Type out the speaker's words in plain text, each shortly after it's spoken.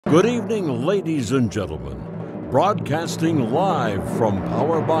Good evening, ladies and gentlemen. Broadcasting live from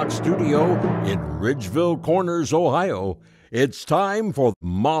Powerbox Studio in Ridgeville Corners, Ohio, it's time for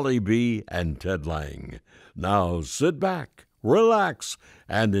Mollie B and Ted Lange. Now sit back, relax,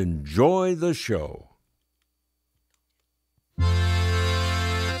 and enjoy the show.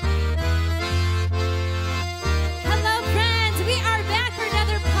 Hello, friends. We are back for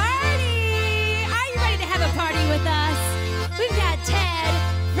another party. Are you ready to have a party with us? We've got Ted,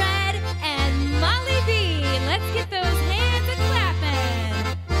 Fred, and Mollie B. Let's get those hands a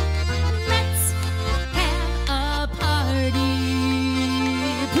clapping. Let's have a party.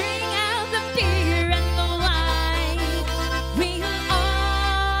 Bring out the beer and the wine. We'll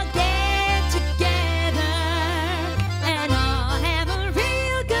all get together and all have a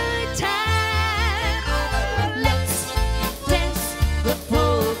real good time. Let's dance the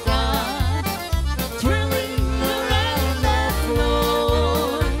polka, twirling around the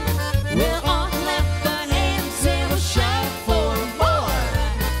floor. We'll all clap our hands and we'll shout for more.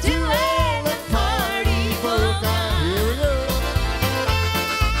 Doing the party polka. Here we go.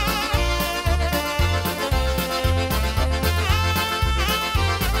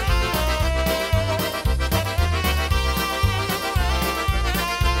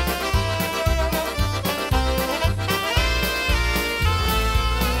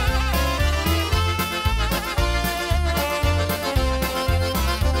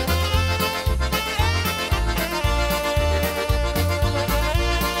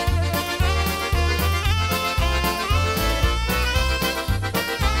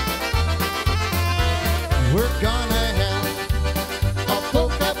 We're gonna have a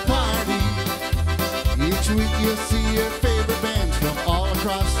polka party. Each week you'll see your favorite bands from all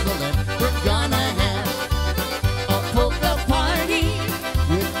across the land. We're gonna have a polka party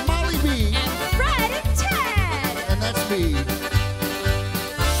with Mollie B, And Fred and Ted. and that's me.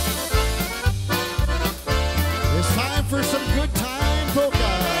 It's time for some good time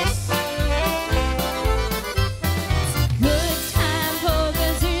polkas. Good time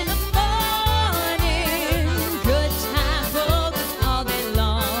polkas in the morning. Good time polkas all day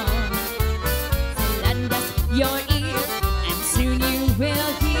long. So lend us your ear and soon you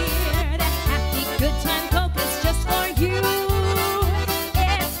will hear the happy good time polkas just for you.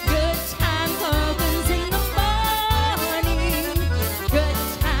 It's good time polkas in the morning. Good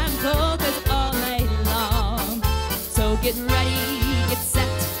time polkas all night long. So get ready, get set,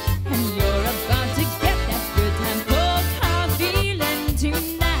 and you're about to get that good time polka feeling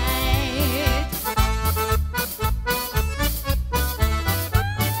tonight.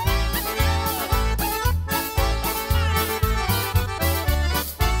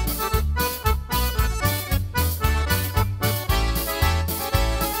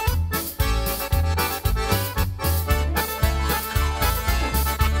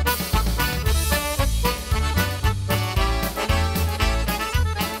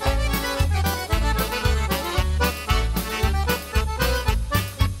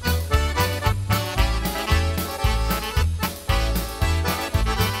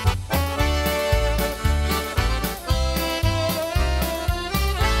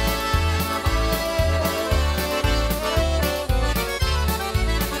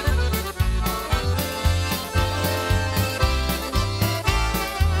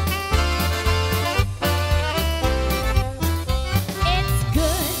 It's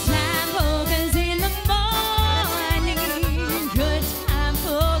good time polkas in the morning. Good time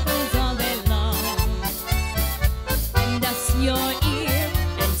polkas all day long. Lend us your ear,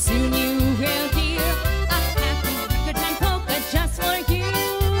 and soon you will hear a happy good time polka just for you.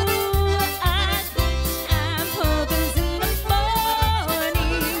 A good time polkas in the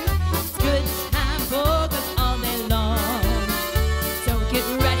morning. It's good time polkas all day long. So get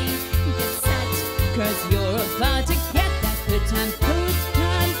ready, get set, 'cause you're about to get that good time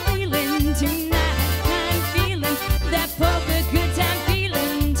feeling tonight. Time feeling, that polka good time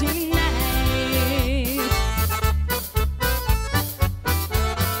feeling tonight.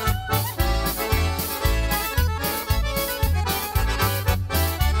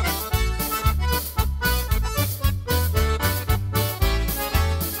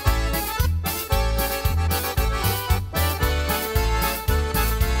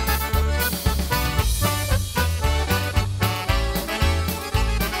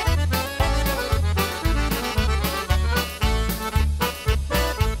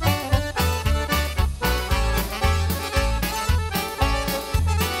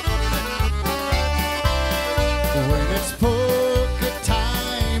 When it's polka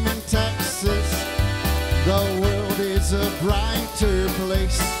time in Texas, the world is a brighter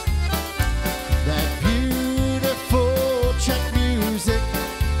place. That beautiful Czech music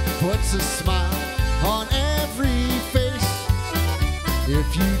puts a smile on every face.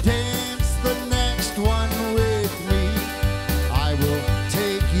 If you dance the next one with me, I will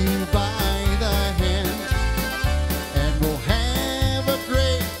take you by the hand, and we'll have a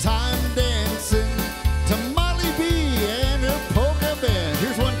great time dancing to Mollie B and her polka band.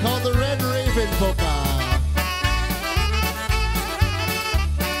 Here's one called the Red Raven Polka.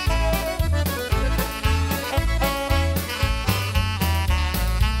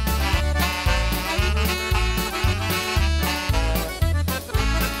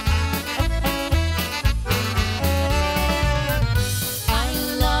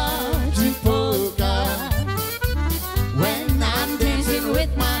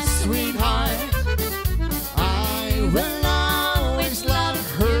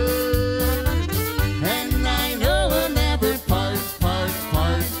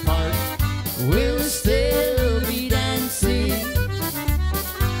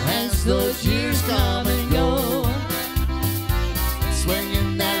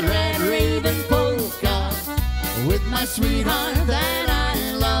 Sweetheart that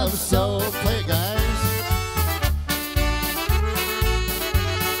I love so. Play it, guys.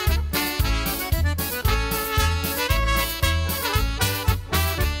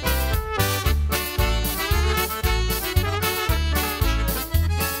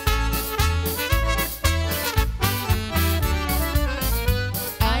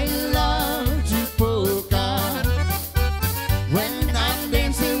 I love to polka when I'm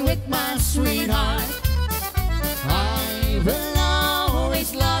dancing with my sweetheart. I will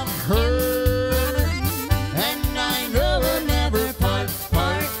always love her, and I know we'll never part.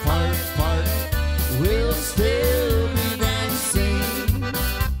 We'll still be dancing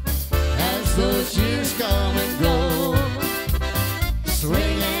as those years come and go,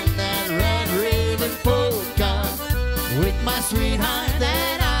 swinging that Red Raven polka with my sweetheart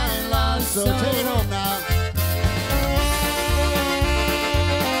that I love so. Take it home now.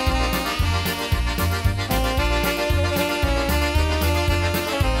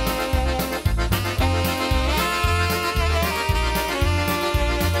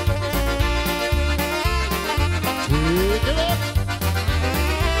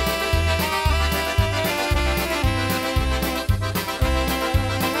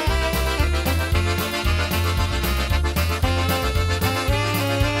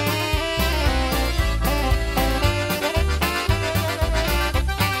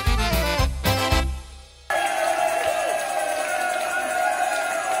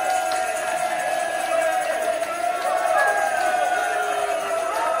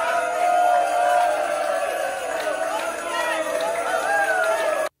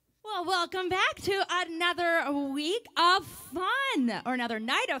 Welcome back to another week of fun, or another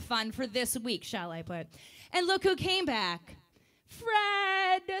night of fun for this week, shall I put. And look who came back.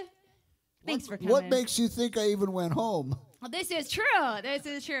 Fred. Thanks for coming. What makes you think I even went home? Well, this is true. This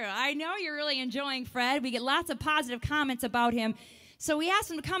is true. I know you're really enjoying Fred. We get lots of positive comments about him. So we asked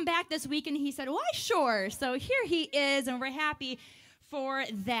him to come back this week, and he said, why, sure. So here he is, and we're happy for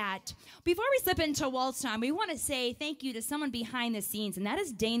that. Before we slip into waltz time, we want to say thank you to someone behind the scenes, and that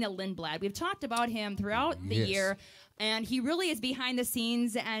is Dana Lindblad. We've talked about him throughout the year, and he really is behind the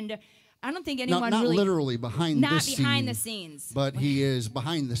scenes, and I don't think anyone not really... literally behind the scenes. But he is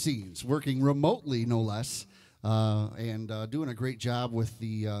behind the scenes, working remotely, no less, and doing a great job with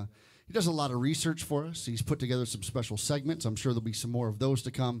the... he does a lot of research for us. He's put together some special segments. I'm sure there'll be some more of those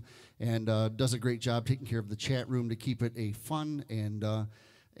to come, and does a great job taking care of the chat room to keep it a fun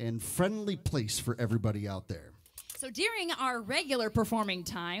and friendly place for everybody out there. So during our regular performing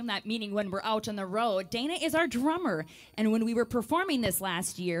time, that meaning when we're out on the road, Dana is our drummer. And when we were performing this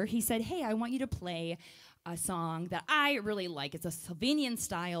last year, he said, hey, I want you to play a song that I really like. It's a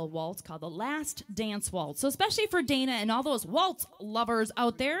Slovenian-style waltz called the Last Dance Waltz. So especially for Dana and all those waltz lovers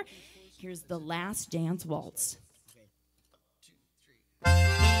out there, here's the Last Dance Waltz. Okay. 1, 2,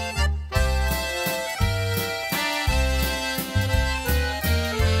 3.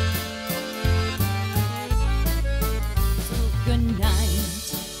 Good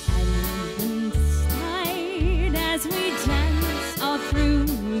night, and inside as we dance all through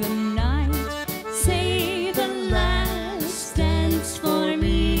the night, say the last dance for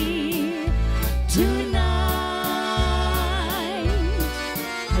me tonight.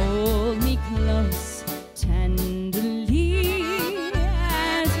 Hold me close, tenderly,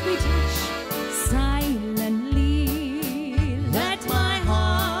 as we touch silently. Let my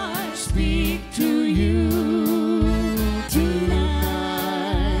heart speak to you.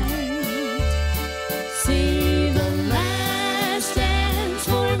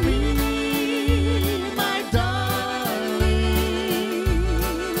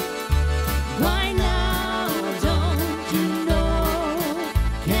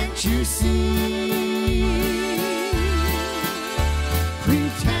 see.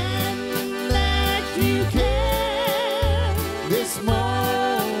 Pretend that you care this moment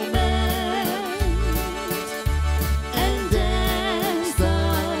and dance the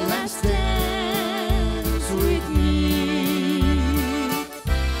last dance with me.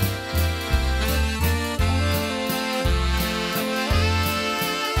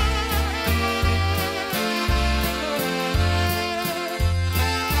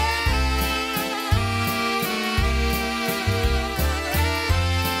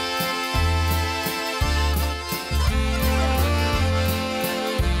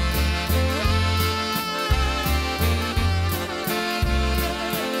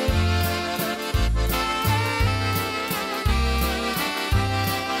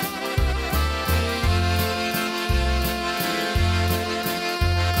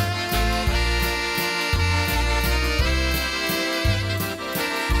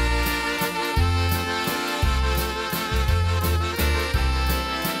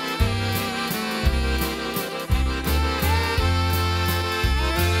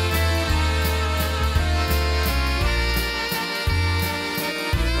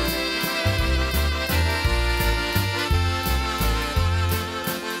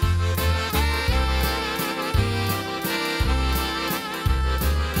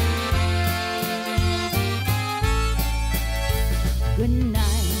 Good night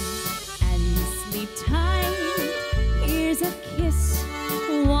and sleep tight. Here's a kiss,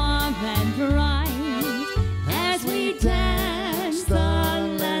 warm and bright, as we dance the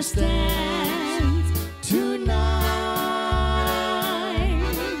last dance tonight.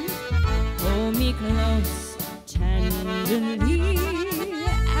 Hold me close tenderly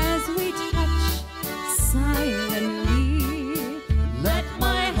as we touch silently. Let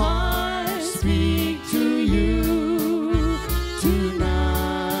my heart speak to you tonight.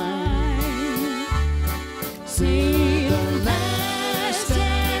 Say the last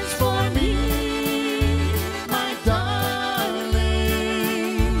dance for me, my darling.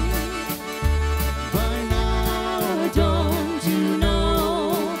 By now, don't you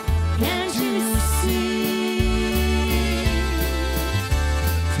know? Can't you see?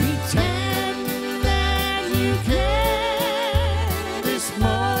 Pretend that you care this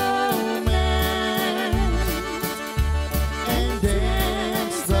moment and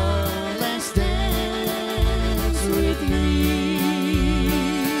dance the last dance with me.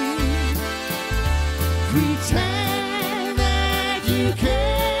 Pretend that you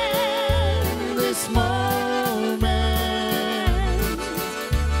care this moment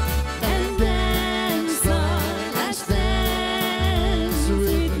and dance the last dance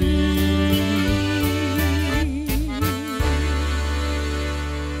with me.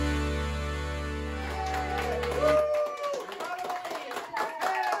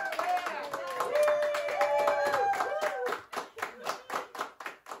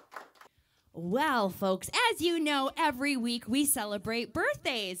 Well, folks, as you know, every week we celebrate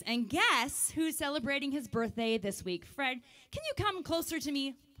birthdays. And guess who's celebrating his birthday this week? Fred, can you come closer to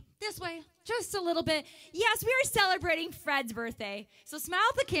me? This way, just a little bit. Yes, we are celebrating Fred's birthday. So smile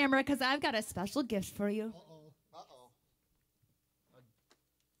at the camera because I've got a special gift for you.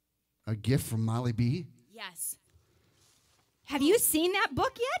 A gift from Mollie B? Yes. Have you seen that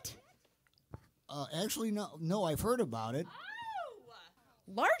book yet? Actually, no, I've heard about it.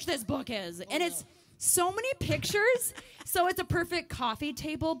 Large this book is, and it's so many pictures. So it's a perfect coffee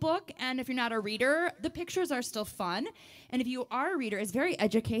table book, and if you're not a reader, the pictures are still fun. And if you are a reader, it's very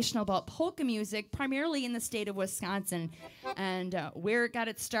educational about polka music, primarily in the state of Wisconsin, and where it got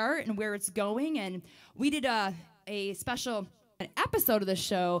its start and where it's going. And we did a special episode of the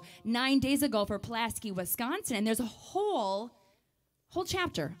show 9 days ago for Pulaski, Wisconsin, and there's a whole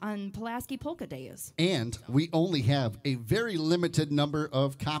chapter on Pulaski Polka Days. And we only have a very limited number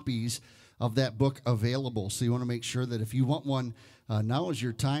of copies of that book available. So you want to make sure that if you want one, now is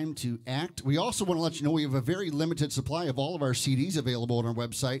your time to act. We also want to let you know we have a very limited supply of all of our CDs available on our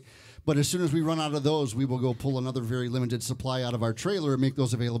website. But as soon as we run out of those, we will go pull another very limited supply out of our trailer and make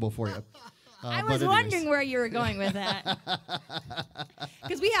those available for you. I was wondering where you were going with that.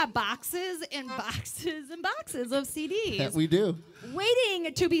 Because we have boxes and boxes and boxes of CDs. That we do.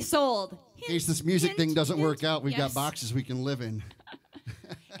 Waiting to be sold. In case this music thing doesn't work out, we've got Yes. boxes we can live in.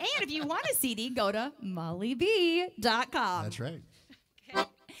 And if you want a CD, go to mollieb.com. That's right.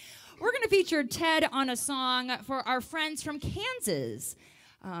 We're going to feature Ted on a song for our friends from Kansas.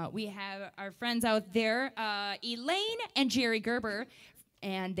 We have our friends out there, Elaine and Jerry Gerber,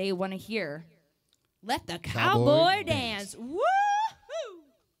 and they want to hear Let the Cowboy Dance. Woo-hoo!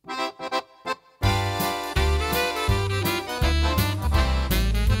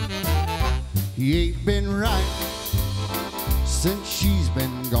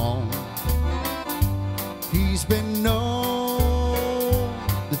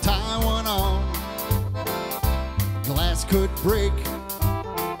 break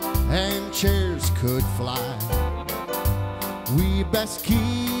and chairs could fly, we best keep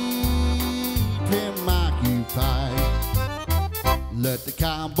him occupied. Let the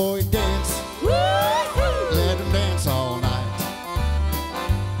cowboy dance, let him dance all night.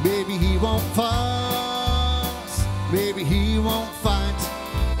 Maybe he won't fuss, maybe he won't fight.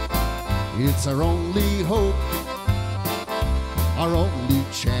 It's our only hope, our only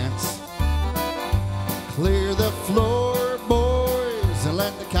chance. Clear the floor, boys, and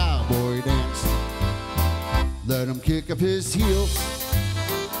let the cowboy dance. Let him kick up his heels,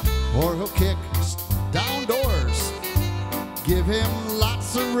 or he'll kick down doors. Give him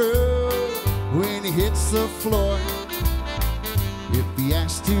lots of room when he hits the floor. If he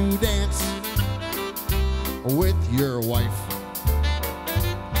asks to dance with your wife,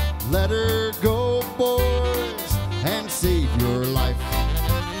 let her go, boys, and save your life.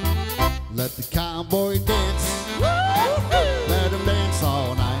 Let the cowboy dance, let him dance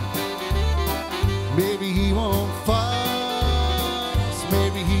all night. Maybe he won't fuss,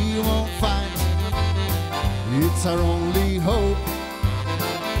 maybe he won't fight. It's our only hope,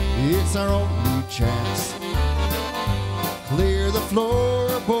 it's our only chance. Clear the floor,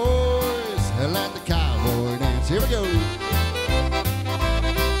 boys, and let the cowboy dance. Here we go.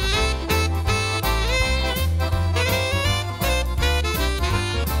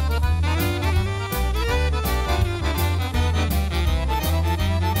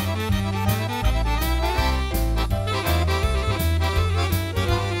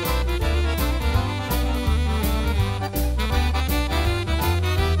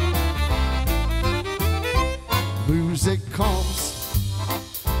 Music calms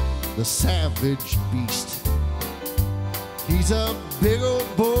the savage beast. He's a big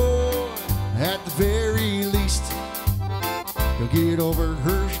old boy at the very least. He'll get over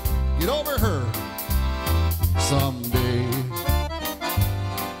her someday.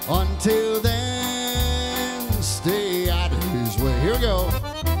 Until then, stay out of his way. Here we go.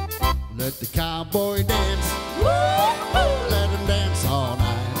 Let the cowboy dance. Let him dance all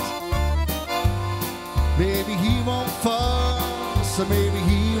night. Maybe he won't fuss, or maybe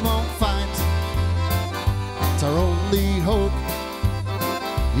he won't fight. It's our only hope,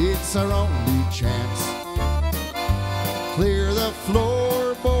 it's our only chance. Clear the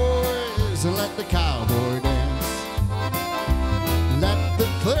floor, boys, and let the cowboy dance.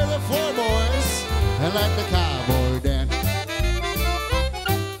 Clear the floor, boys, and let the cowboy dance.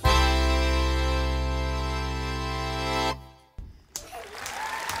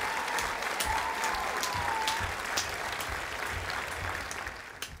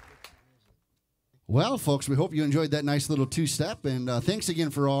 Well, folks, we hope you enjoyed that nice little two-step, and thanks again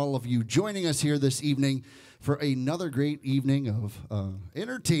for all of you joining us here this evening for another great evening of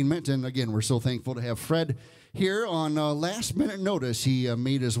entertainment. And again, we're so thankful to have Fred here on last-minute notice. He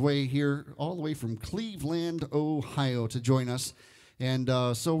made his way here all the way from Cleveland, Ohio, to join us. And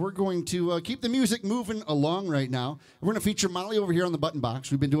so we're going to keep the music moving along right now. We're going to feature Molly over here on the button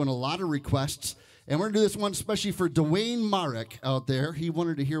box. We've been doing a lot of requests. And we're going to do this one especially for Dwayne Marek out there. He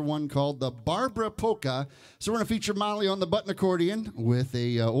wanted to hear one called the Barbara Polka. So we're going to feature Molly on the button accordion with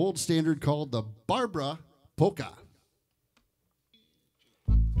a old standard called the Barbara Polka.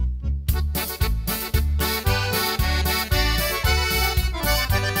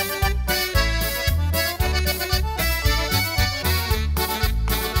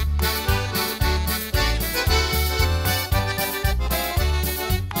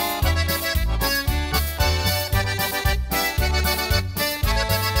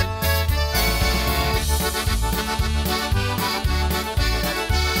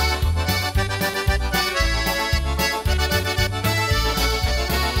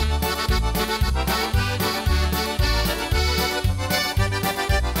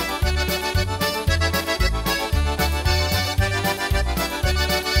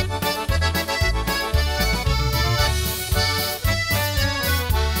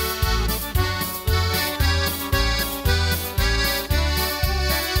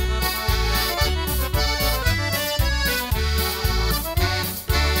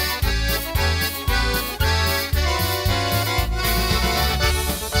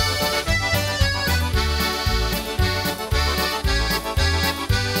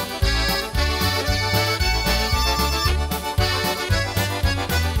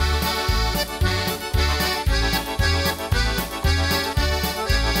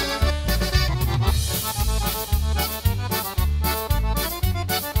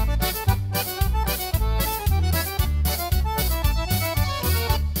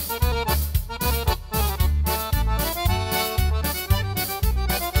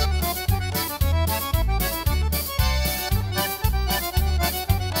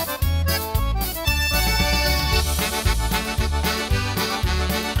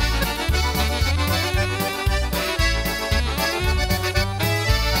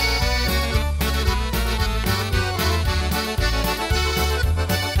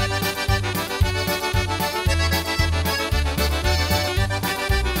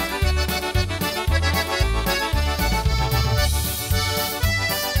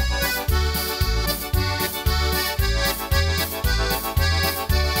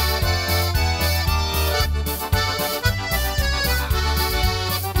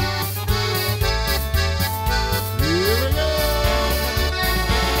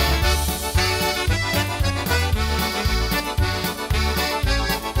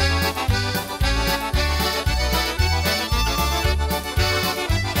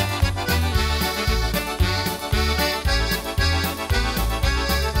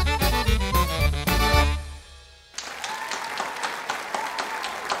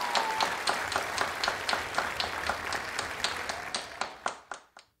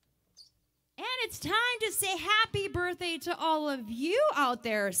 out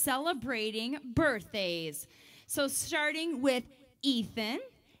there celebrating birthdays. So starting with Ethan,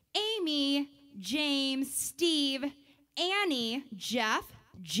 Amy, James, Steve, Annie, Jeff,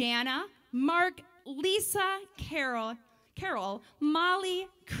 Jana, Mark, Lisa, Carol, Molly,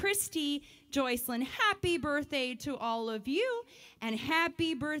 Christy, Joycelyn. Happy birthday to all of you, and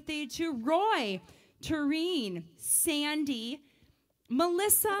happy birthday to Roy, Tareen, Sandy,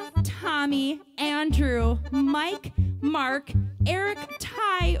 Melissa, Tommy, Andrew, Mike, Mark, Eric,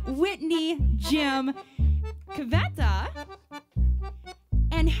 Ty, Whitney, Jim, Kavetta,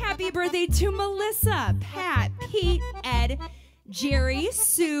 and happy birthday to Melissa, Pat, Pete, Ed, Jerry,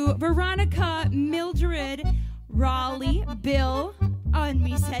 Sue, Veronica, Mildred, Raleigh, Bill, and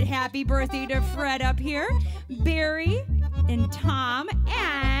we said happy birthday to Fred up here, Barry, and Tom,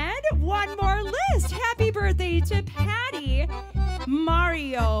 and one more list. Happy birthday to Patty,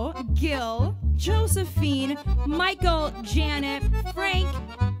 Mario, Gil, Josephine, Michael, Janet, Frank,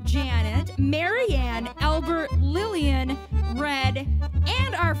 Janet, Marianne, Albert, Lillian, Red,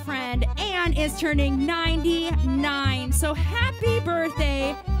 and our friend Anne is turning 99. So happy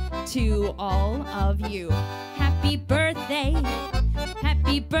birthday to all of you. Happy birthday.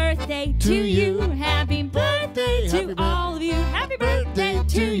 Happy birthday to you. Happy birthday to all of you. Happy birthday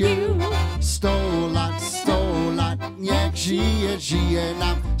to you. Stolat, jak żyje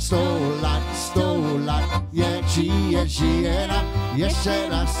nam. Stolat, jak żyje nam. Jeszcze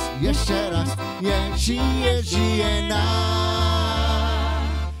raz, jak żyje nam.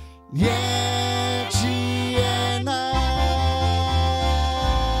 Jak żyje nam.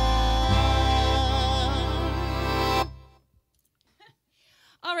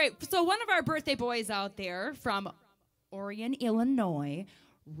 All right, so one of our birthday boys out there from Orion, Illinois,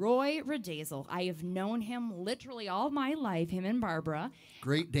 Roy Redazel. I have known him literally all my life, him and Barbara.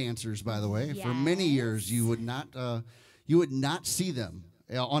 Great dancers, by the way. For many Yes. years, you would not see them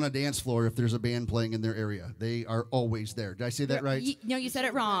on a dance floor if there's a band playing in their area. They are always there. Did I say that right? No, you said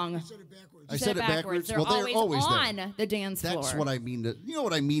it wrong. I said it backwards. They're Well, they're always on there. the dance floor. That's what I mean. You know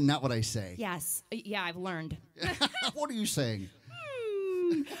what I mean, not what I say. Yes. Yeah, I've learned. What are you saying?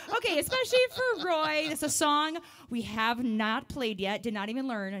 Okay, especially for Roy. It's a song we have not played yet, did not even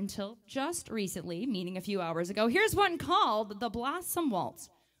learn until just recently, meaning a few hours ago. Here's one called The Blossom Waltz.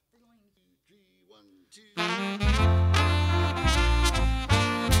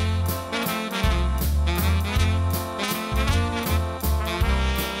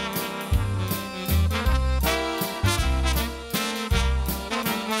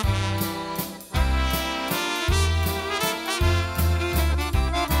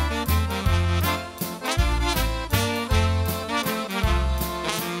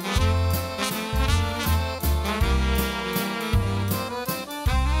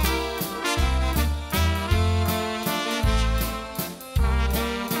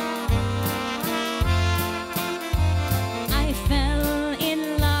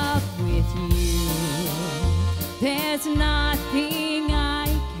 There's nothing I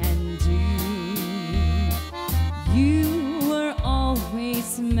can do. You were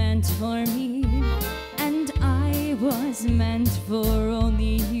always meant for me, and I was meant for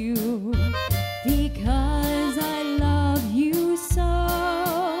only you. Because I love you so,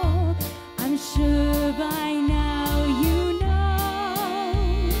 I'm sure by now you know.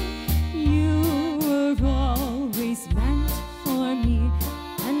 You were always meant for me,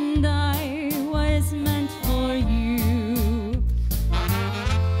 and I was meant for you.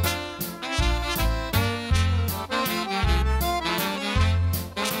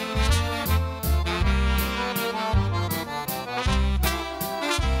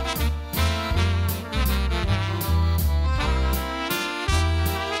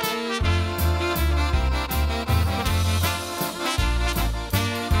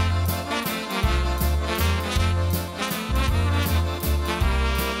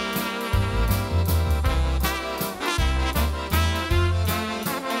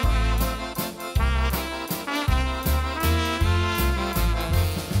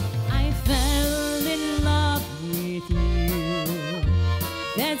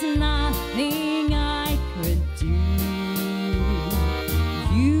 There's nothing I could do.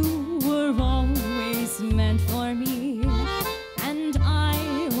 You were always meant for me, and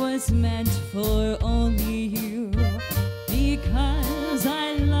I was meant for only you. Because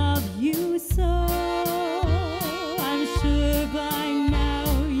I love you so, I'm sure by now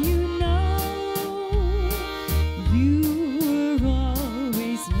you know. You were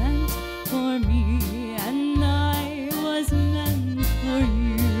always meant for me, and I was meant for you.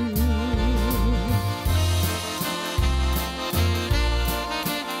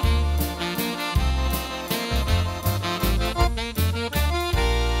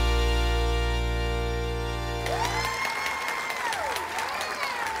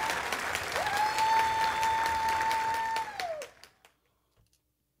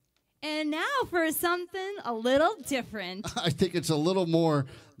 for something a little different. I think it's a little more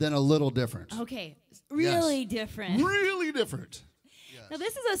than a little different. Okay, really different. Really different. Now,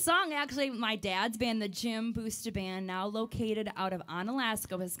 this is a song, actually, my dad's band, the Jim Busta Band, now located out of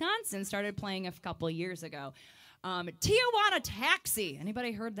Onalaska, Wisconsin, started playing a couple years ago. Tijuana Taxi.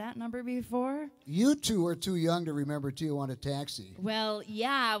 Anybody heard that number before? You two are too young to remember Tijuana Taxi. Well,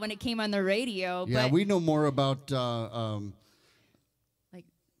 yeah, when it came on the radio. Yeah, but we know more about like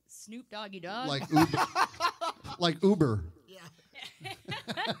Snoop Doggy Dogg. like Uber. Like Uber.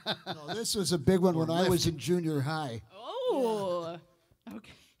 No, this was a big one when I was in junior high. Oh,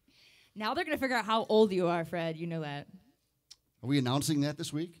 okay. Now they're going to figure out how old you are, Fred. You know that. Are we announcing that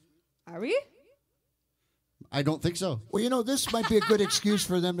this week? Are we? I don't think so. Well, you know, this might be a good excuse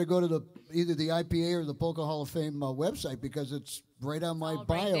for them to go to either the IPA or the Polka Hall of Fame website because it's right on my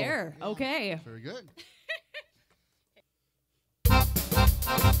bio. Right there. Okay. Very good.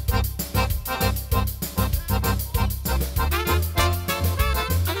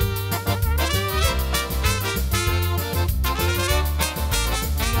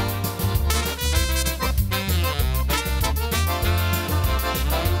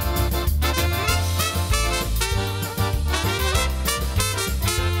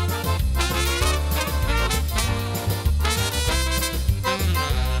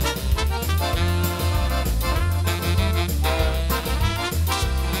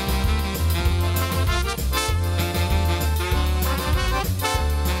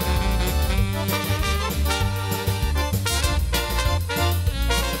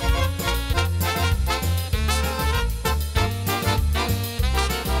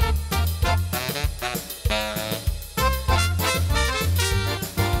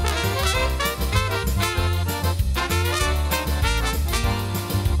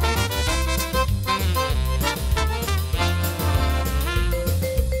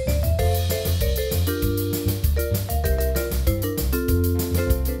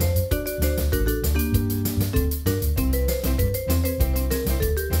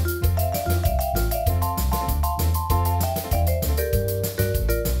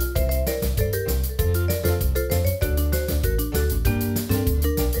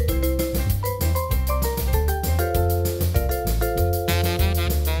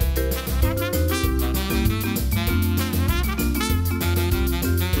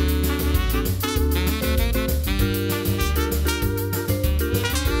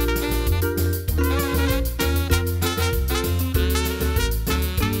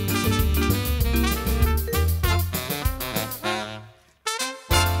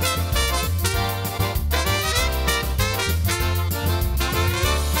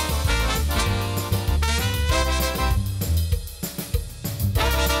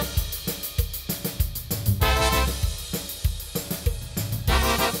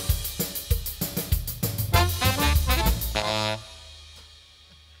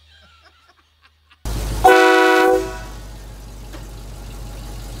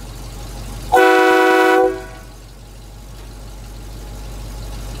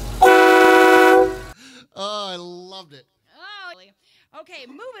 Okay,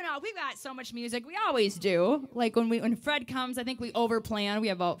 moving on. We've got so much music. We always do. Like when Fred comes, I think we overplan. We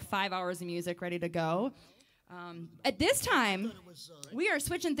have about 5 hours of music ready to go. At this time, we are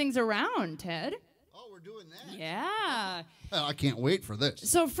switching things around, Ted. Oh, we're doing that? Yeah. I can't wait for this.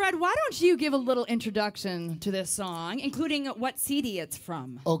 So, Fred, why don't you give a little introduction to this song, including what CD it's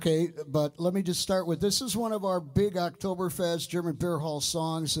from? Okay, but let me just start with this is one of our big Oktoberfest German Beer Hall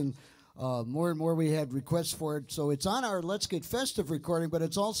songs, and more and more we had requests for it. So it's on our Let's Get Festive recording, but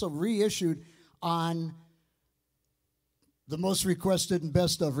it's also reissued on the most requested and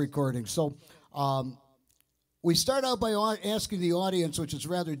best of recording. So we start out by asking the audience, which is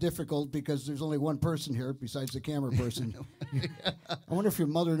rather difficult because there's only one person here besides the camera person. I wonder if your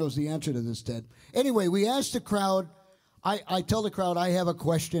mother knows the answer to this, Ted. Anyway, we asked the crowd, I tell the crowd I have a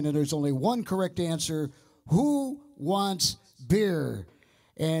question and there's only one correct answer. Who wants beer?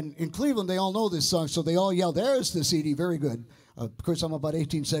 And in Cleveland, they all know this song, so they all yell, there's the CD, very good. Of course, I'm about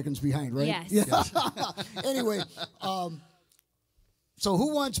 18 seconds behind, right? Yes. Yeah. Anyway, so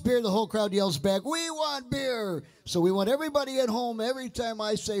who wants beer? The whole crowd yells back, we want beer. So we want everybody at home, every time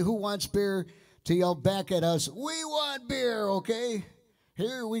I say who wants beer, to yell back at us, we want beer, okay?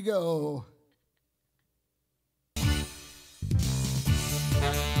 Here we go.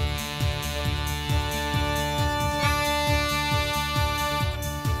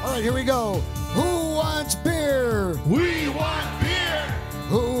 All right, here we go. Who wants beer? We want beer.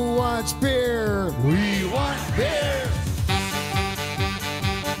 Who wants beer? We want beer.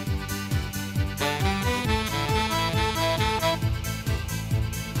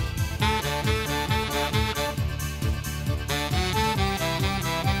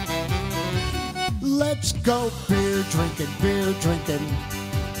 Let's go beer drinking.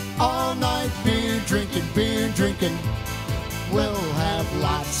 All night beer drinking. We'll have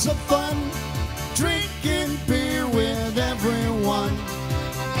lots of fun drinking beer with everyone.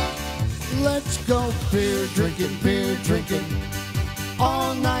 Let's go beer drinking.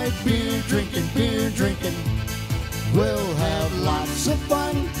 All night beer drinking. We'll have lots of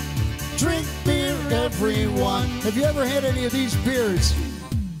fun. Drink beer, everyone. Have you ever had any of these beers?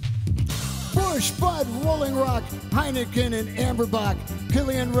 Busch, Bud, Rolling Rock, Heineken, and Amberbach,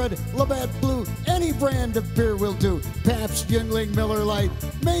 Killian Red, Labatt Blue, any brand of beer will do. Pabst, Yuengling, Miller Lite,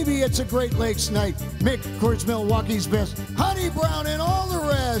 maybe it's a Great Lakes night. Mick, Coors Milwaukee's Best, Honey Brown, and all the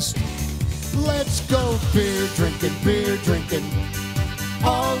rest. Let's go beer drinking.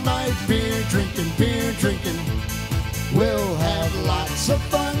 All night beer drinking. We'll have lots of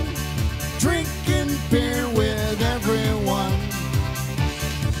fun drinking beer with everyone.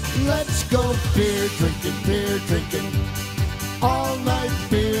 Let's go beer drinking. All night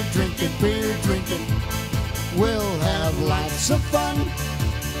beer drinking. We'll have lots of fun.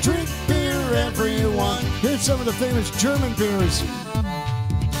 Drink beer, everyone. Here's some of the famous German beers.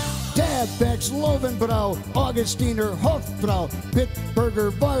 Tabbeck's, Lovenbrau, Augustiner, Hofbrau,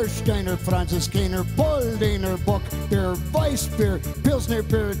 Bitburger, Warsteiner, Franziskaner, Poldener, Bock, Beer, Weissbier, Pilsner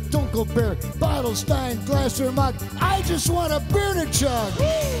Beer, Dunkelbeer, Bottlestein, Glasser, Mock. I just want a beer to chug.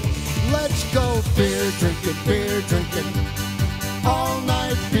 Let's go beer drinking. All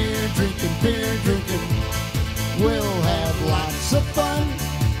night beer drinking. We'll have lots of fun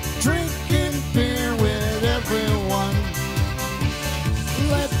drinking beer with everyone.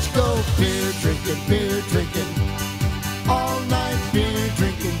 Let's go beer drinking. All night beer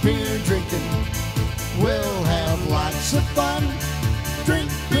drinking. We'll have lots of fun. Drink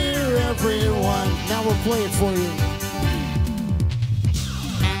beer, everyone. Now we'll play it for you.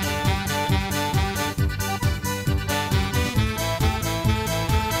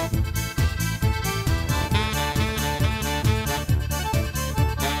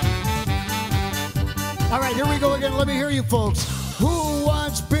 All right, here we go again. Let me hear you folks. Who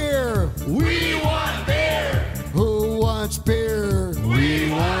wants beer? We want beer. Who wants beer? We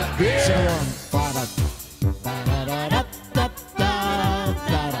want beer. Sing along.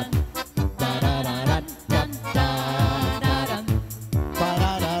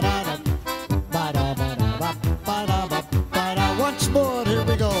 Once more, here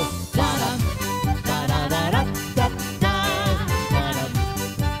we go.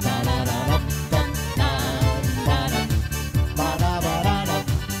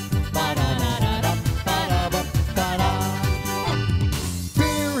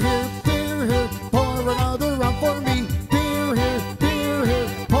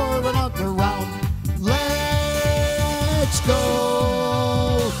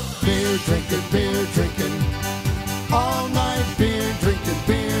 Beer drinking. All night beer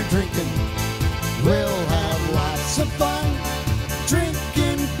drinking. We'll have lots of fun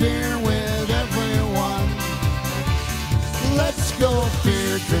drinking beer with everyone. Let's go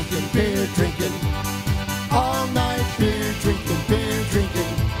beer drinking. All night beer drinking.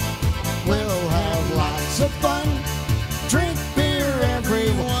 We'll have lots of fun. Drink beer,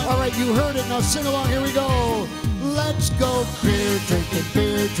 everyone. All right, you heard it. Now sing along. Here we go. Let's go beer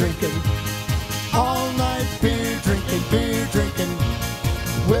drinking. All night beer drinking.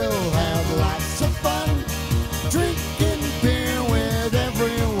 We'll have lots of fun drinking beer with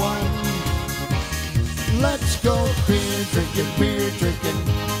everyone. Let's go beer drinking.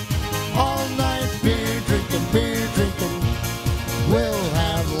 All night beer drinking. We'll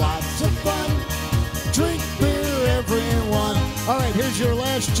have lots of fun. Drink beer, everyone. All right, here's your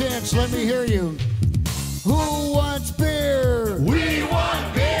last chance. Let me hear you. Who wants beer? We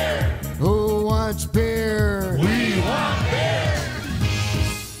want beer. Who wants beer? We want beer.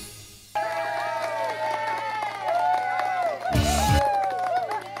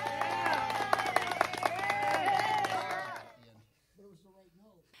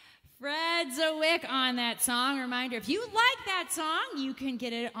 Fred Zawick on that song. Reminder, if you like that song, you can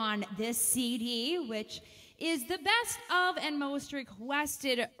get it on this CD, which is the best of and most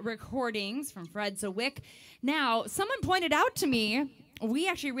requested recordings from Fred Zawick. Now, someone pointed out to me, we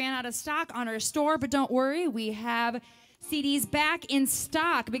actually ran out of stock on our store, but don't worry, we have CDs back in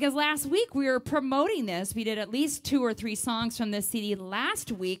stock because last week we were promoting this. We did at least 2 or 3 songs from this CD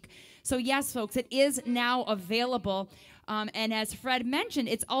last week. So yes, folks, it is now available. And as Fred mentioned,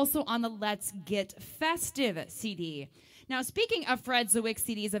 it's also on the Let's Get Festive CD. Now, speaking of Fred Zawick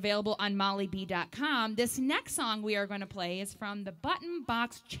CDs available on mollieb.com, this next song we are going to play is from the Button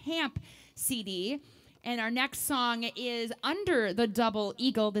Box Champ CD. And our next song is Under the Double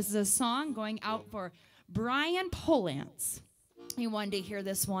Eagle. This is a song going out for Brian Polance. You wanted to hear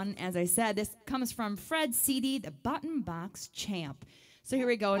this one, as I said. This comes from Fred CD, the Button Box Champ. So here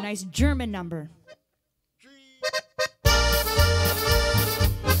we go, a nice German number.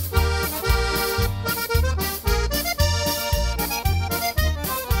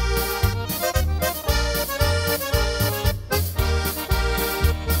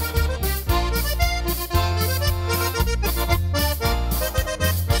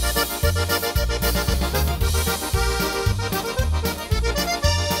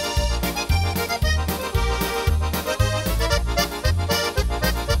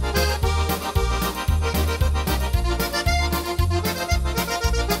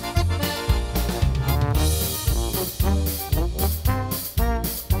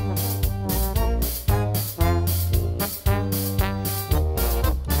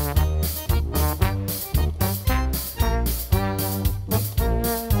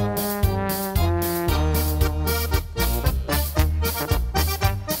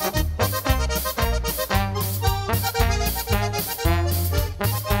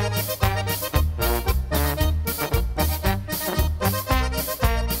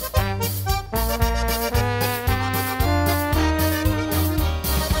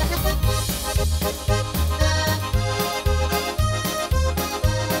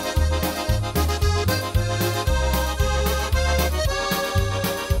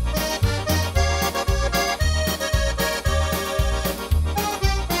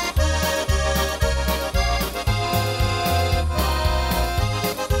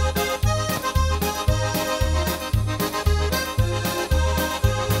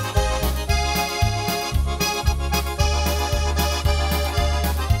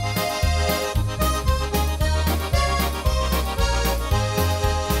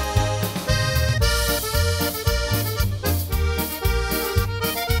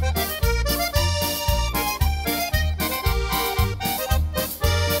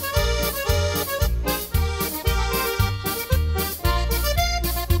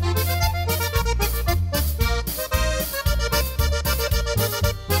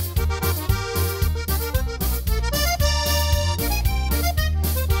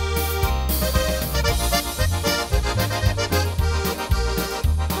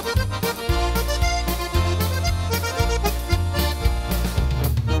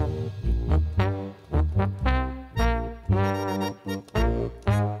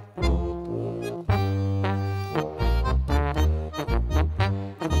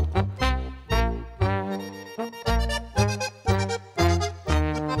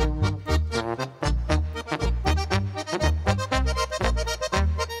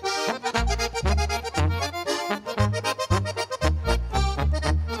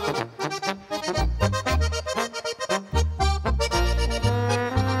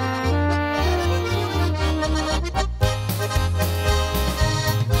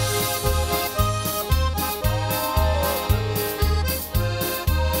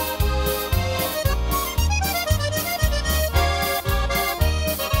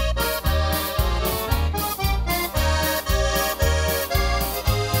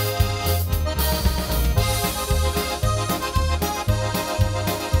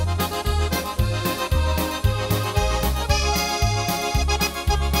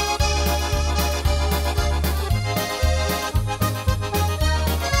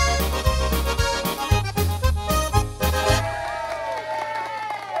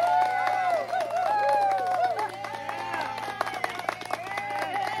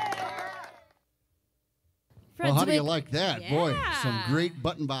 Well, how do you like that? Yeah. Boy, some great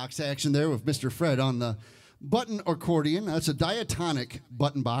button box action there with Mr. Fred on the button accordion. That's a diatonic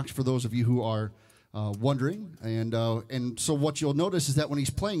button box for those of you who are wondering. And so what you'll notice is that when he's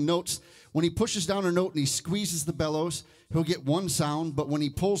playing notes, when he pushes down a note and he squeezes the bellows, he'll get one sound. But when he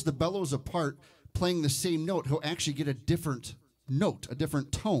pulls the bellows apart, playing the same note, he'll actually get a different note, a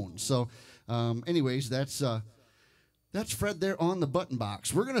different tone. So anyways, that's Fred there on the button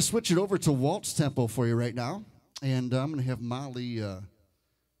box. We're going to switch it over to waltz tempo for you right now. And I'm going to have Molly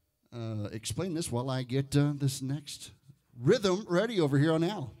explain this while I get this next rhythm ready over here on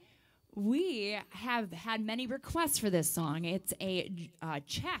Al. We have had many requests for this song. It's a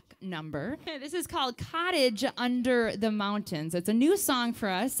Czech number. This is called Cottage Under the Mountains. It's a new song for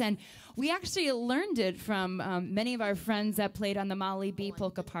us, and we actually learned it from many of our friends that played on the Mollie B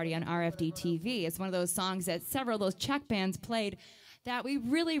Polka Party on RFD TV. It's one of those songs that several of those Czech bands played that we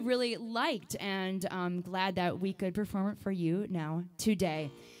really, really liked, and I'm glad that we could perform it for you now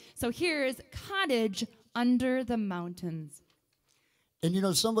today. So here's Cottage Under the Mountains. And, you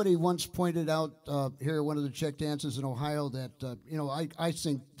know, somebody once pointed out here at one of the Czech dances in Ohio that, you know, I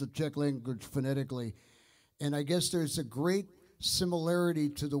sing the Czech language phonetically. And I guess there's a great similarity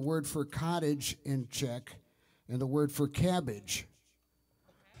to the word for cottage in Czech and the word for cabbage.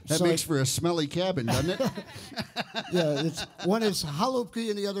 That So makes for a smelly cabin, doesn't it? Yeah, one is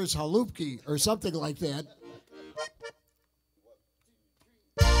halupki and the other is halupki or something like that.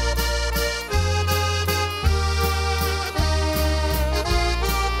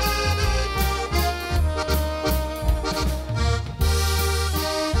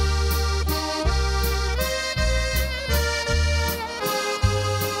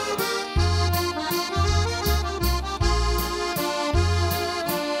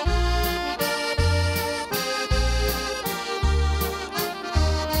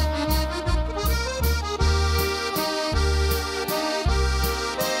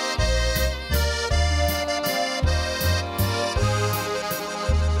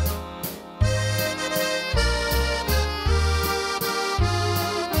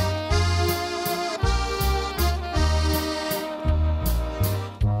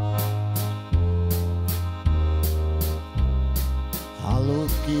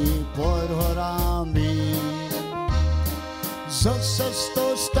 Halupky pod horami, co se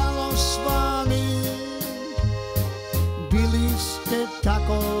to stalo s vámi? Byli jste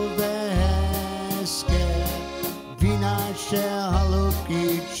takové hezké, vy naše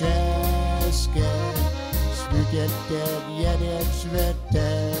halupky české, svítěte jede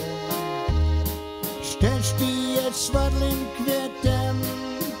světem, štěstí je svadlým květem,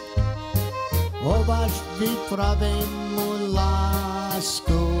 o váš vypravenou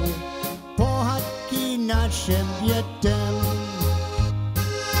lásku, pohádky našem dětem.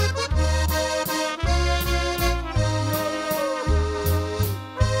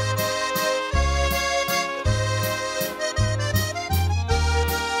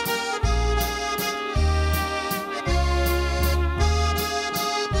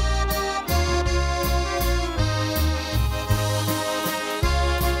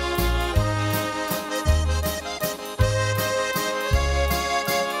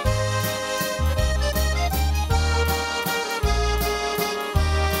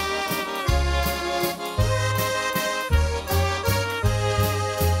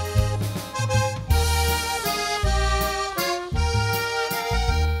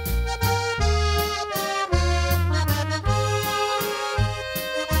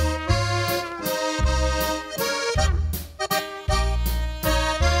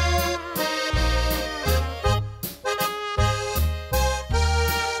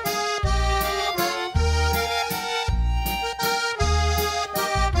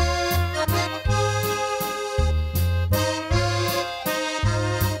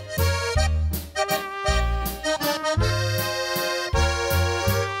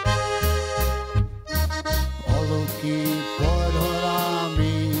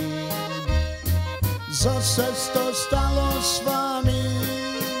 Zase to stalo s vámi,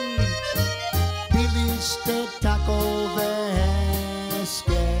 byli jste takové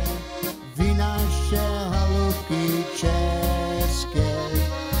hezké, vy naše halupky české,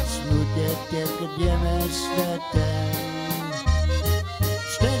 smutěte jdeme světem,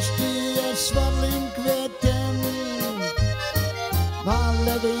 štěstí je svadlým květem,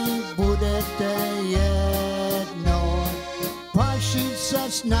 ale vy budete jednou pašit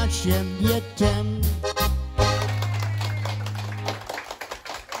se s naším dětem.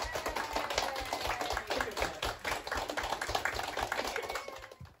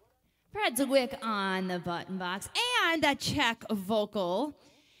 Brad Zwick on the button box and that Czech vocal.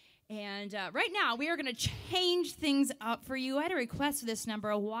 And right now, we are going to change things up for you. I had a request for this number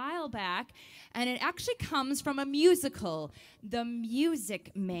a while back, and it actually comes from a musical, The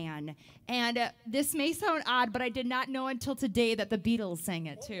Music Man. And this may sound odd, but I did not know until today that the Beatles sang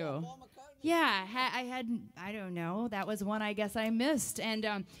it, too. Yeah, I don't know. That was one I guess I missed. And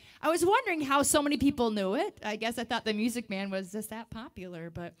I was wondering how so many people knew it. I guess I thought The Music Man was just that popular.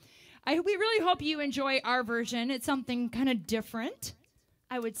 But we really hope you enjoy our version. It's something kind of different,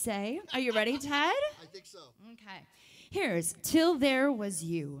 I would say. Are you ready, Ted? I think so. Okay. Here's Till There Was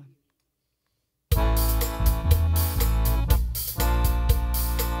You.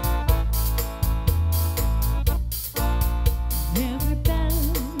 There were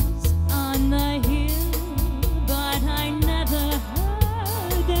bells on the hill, but I never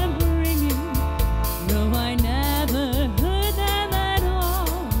heard them ringing. No, I never heard them at all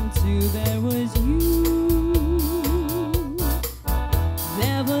till there was you.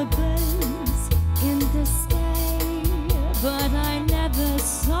 There were birds in the sky, but I never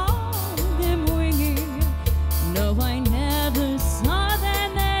saw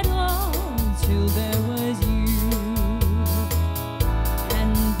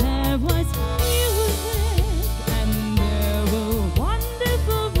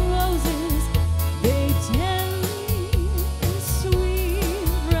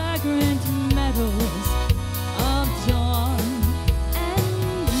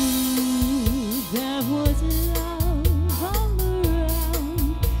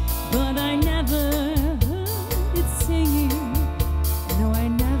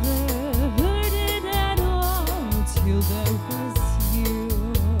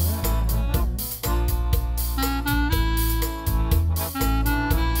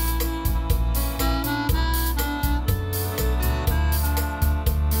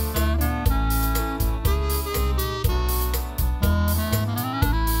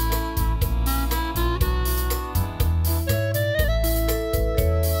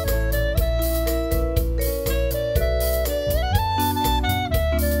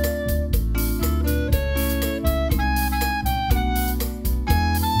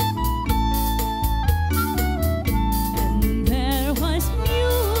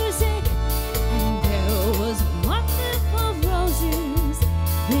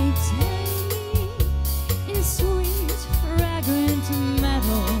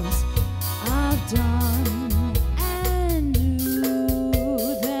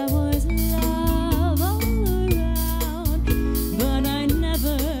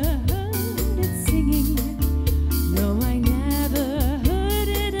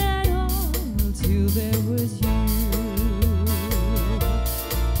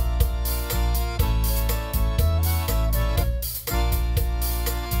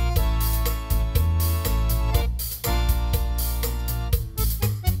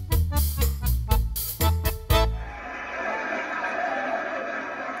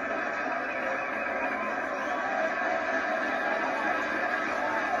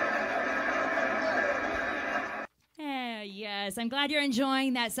Yes, I'm glad you're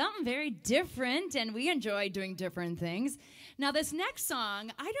enjoying that. Something very different, and we enjoy doing different things. Now, this next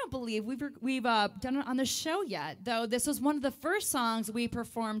song, I don't believe we've done it on the show yet, though this was one of the first songs we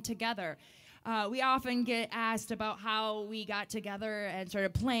performed together. We often get asked about how we got together and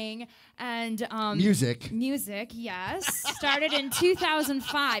started playing. And Music, yes. Started in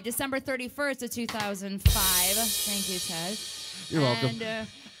 2005, December 31st of 2005. Thank you, Ted. You're welcome.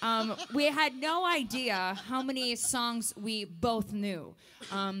 And we had no idea how many songs we both knew.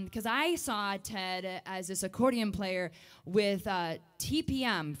 Because I saw Ted as this accordion player with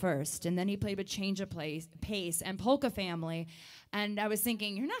TPM first, and then he played with Change of Pace and Polka Family. And I was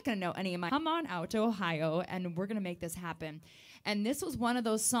thinking, you're not going to know any of my... Come on out to Ohio, and we're going to make this happen. And this was one of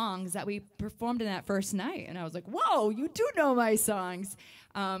those songs that we performed in that first night. And I was like, whoa, you do know my songs.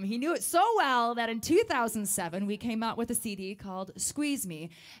 He knew it so well that in 2007, we came out with a CD called Squeeze Me.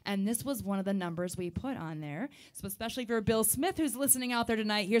 And this was one of the numbers we put on there. So especially for Bill Smith, who's listening out there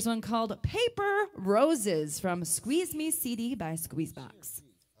tonight, here's one called Paper Roses from Squeeze Me CD by Squeezebox.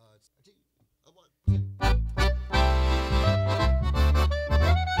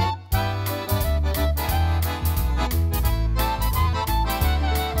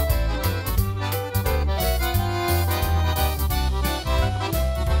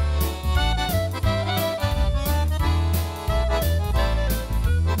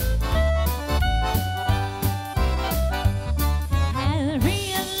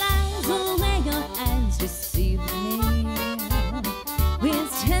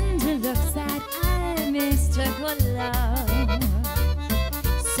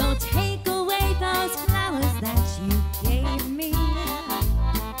 So take away those flowers that you gave me.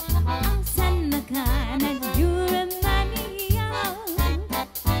 I'll send the kind that you remind me of.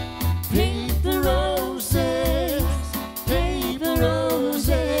 paper roses, paper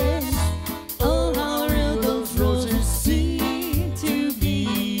roses. Oh, how real those roses seem to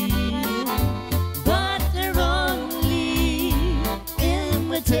be. But they're only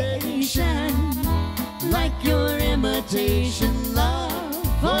imitation, like your imitation love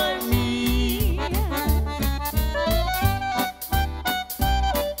for me.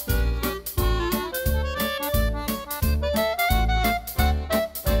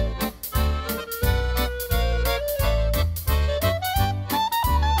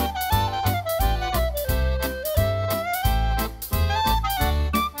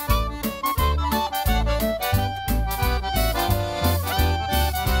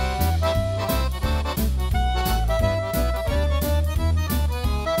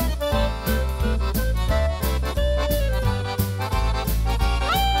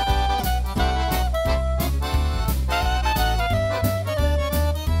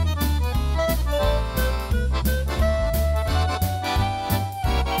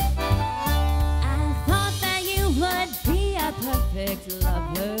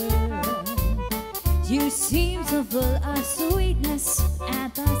 You seem so full of sweetness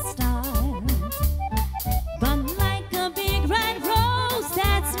at the start, but like a big red rose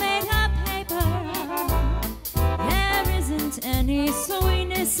that's made of paper, there isn't any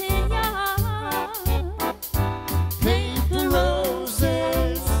sweetness in your heart. Paper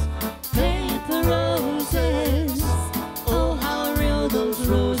roses, paper roses. Oh, how real those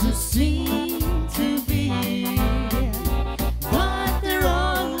roses seem to be. But they're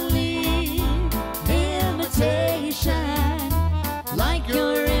only imitation, like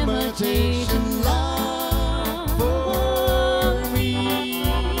your imitation love for me.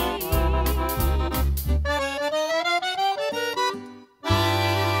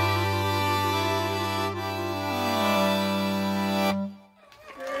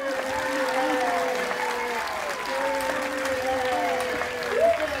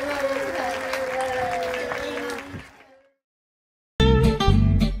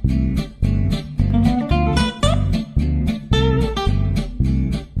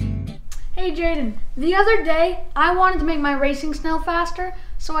 Hey Jaden, the other day I wanted to make my racing snail faster,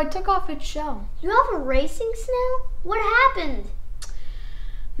 so I took off its shell. You have a racing snail? What happened?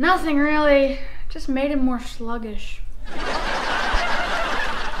 Nothing really, just made it more sluggish.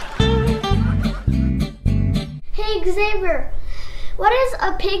 Hey Xavier, what is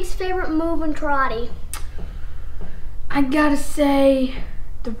a pig's favorite move in karate? I gotta say,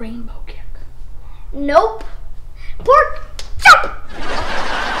 the rainbow kick. Nope. Pork chop!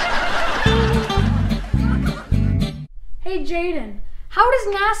 Hey Jaden, how does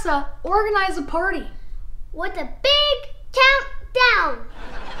NASA organize a party? With a big countdown.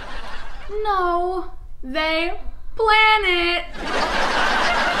 No, they plan it.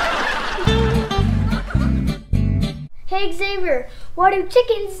 Hey Xavier, why do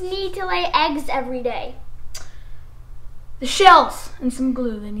chickens need to lay eggs every day? The shells and some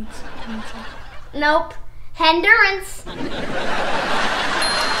glue. They need some. Nope. Endurance.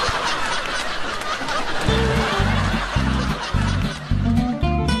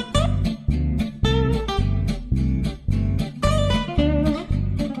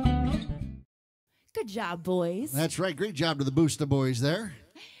 Good job, boys. That's right. Great job to the Busta boys there.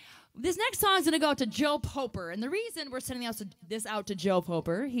 This next song is going to go out to Joe Poper. And the reason we're sending this out to Joe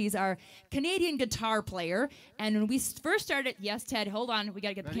Poper, he's our Canadian guitar player. And when we first started, yes, Ted, hold on. We got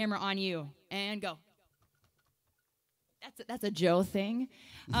to get the camera on you. And go. That's a Joe thing.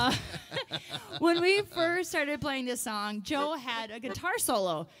 When we first started playing this song, Joe had a guitar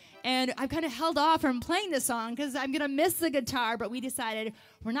solo. And I've kind of held off from playing this song because I'm going to miss the guitar. But we decided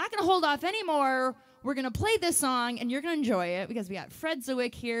we're not going to hold off anymore. We're going to play this song, and you're going to enjoy it because we got Fred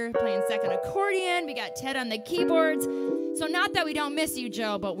Zwick here playing second accordion. We got Ted on the keyboards. So not that we don't miss you,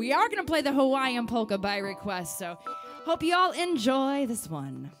 Joe, but we are going to play the Hawaiian polka by request. So hope you all enjoy this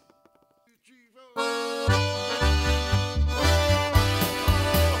one.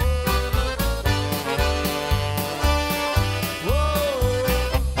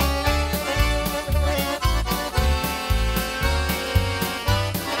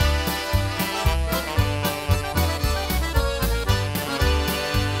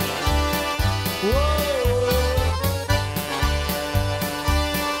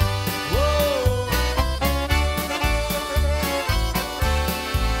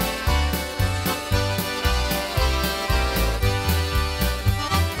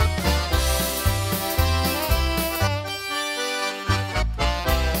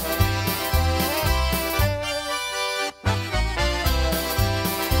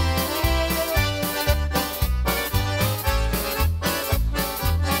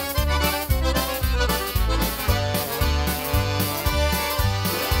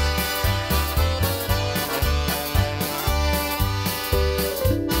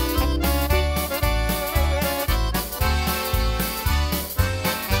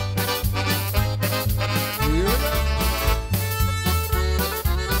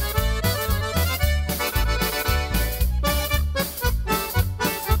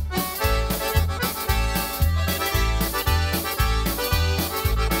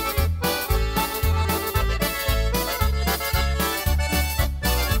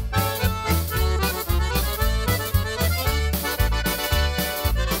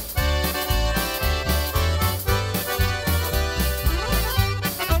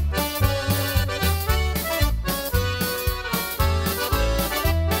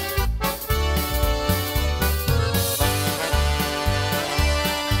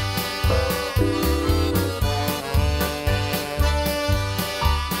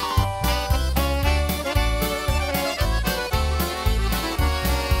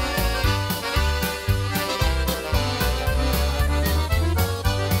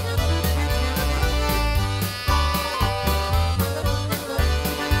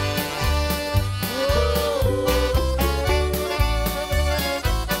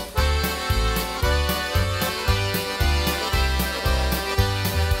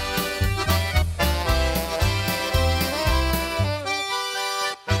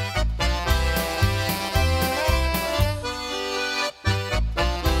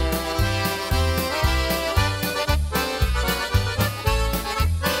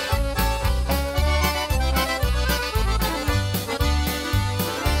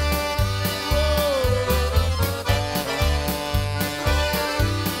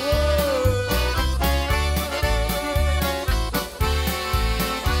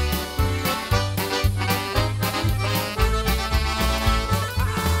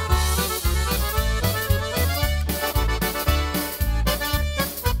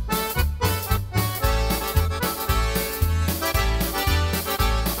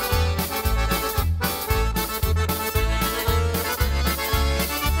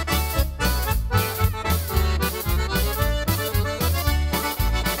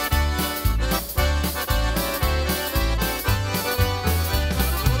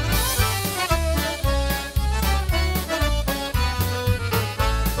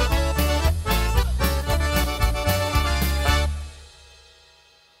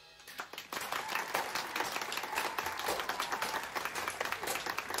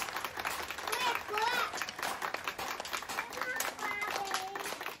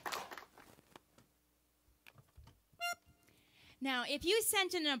 Now, if you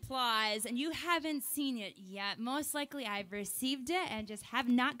sent in an applause and you haven't seen it yet, most likely I've received it and just have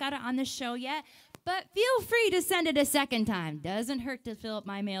not got it on the show yet. But feel free to send it a second time. Doesn't hurt to fill up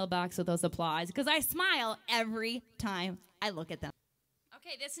my mailbox with those applause because I smile every time I look at them.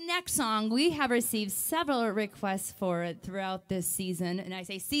 Okay, this next song, we have received several requests for it throughout this season. And I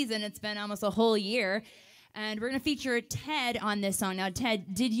say season, it's been almost a whole year. And we're going to feature Ted on this song. Now,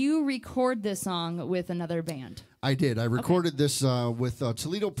 Ted, did you record this song with another band? I did. I recorded this with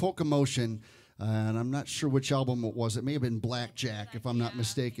Toledo Polka Motion, and I'm not sure which album it was. It may have been Blackjack, if I'm not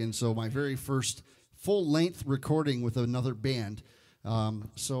mistaken. So my very first full-length recording with another band.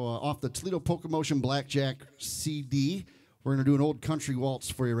 Off the Toledo Polka Motion Blackjack CD, we're going to do an old country waltz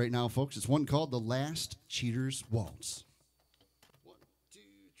for you right now, folks. It's one called The Last Cheater's Waltz. 1, 2,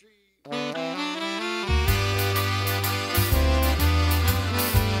 3.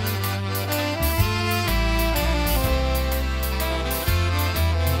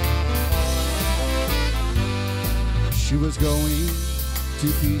 She was going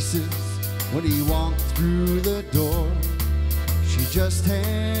to pieces when he walked through the door. She just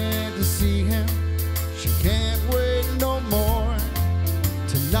had to see him. She can't wait no more.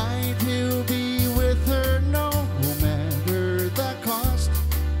 Tonight he'll be with her, no matter the cost,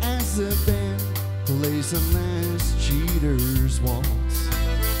 as the band plays the last cheater's waltz.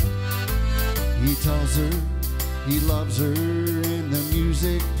 He tells her he loves her and the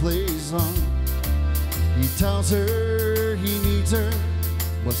music plays on. He tells her he needs her,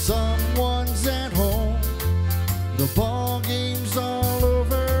 but someone's at home. The ball game's all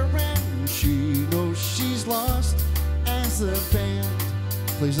over and she knows she's lost as the band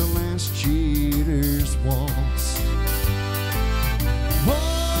plays the last cheater's waltz. Whoa,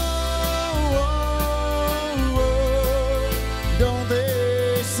 whoa, whoa, don't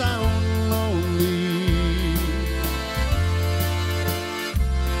they sound lonely?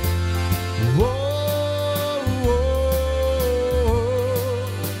 Whoa, whoa,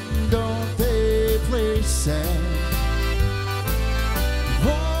 don't they play sad?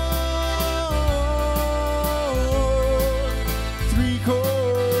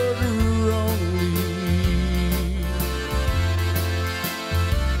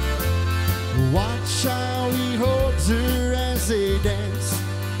 Dance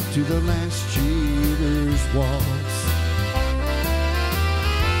to the last cheater's waltz.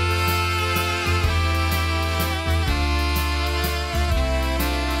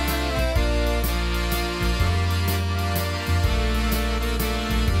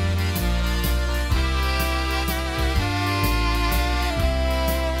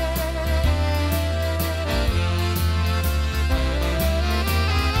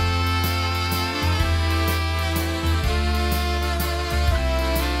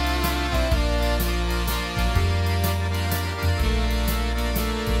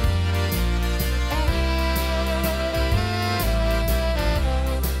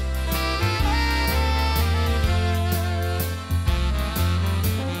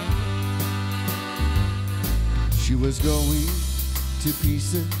 She was going to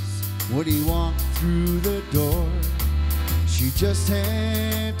pieces when he walked through the door. She just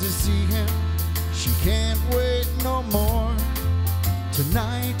had to see him. She can't wait no more.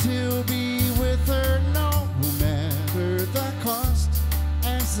 Tonight he'll be with her, no matter the cost,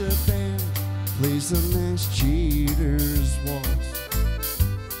 as the band plays the last cheater's waltz.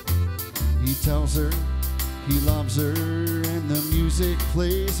 He tells her he loves her and the music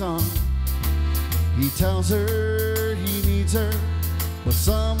plays on. He tells her he needs her, but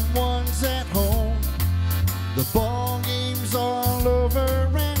someone's at home. The ball game's all over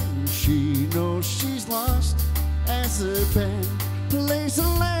and she knows she's lost as the band plays the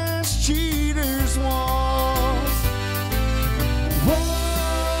last cheater's waltz. Whoa,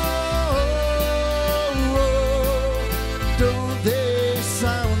 whoa, don't they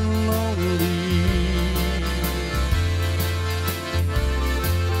sound lonely?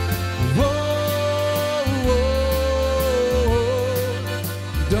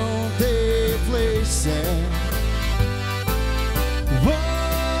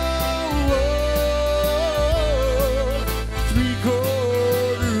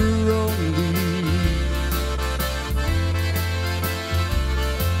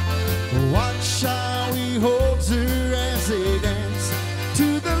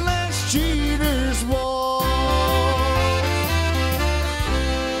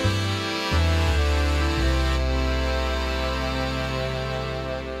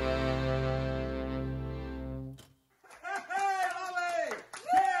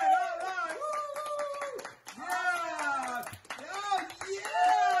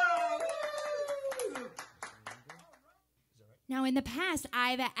 Now, in the past,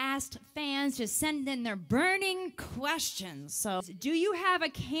 I've asked fans to send in their burning questions. So, do you have a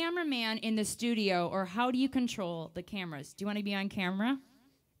cameraman in the studio, or how do you control the cameras? Do you want to be on camera?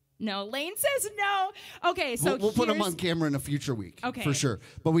 No, Lane says no. Okay, so we'll put them on camera in a future week, okay, for sure.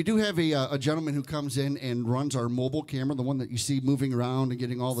 But we do have a gentleman who comes in and runs our mobile camera, the one that you see moving around and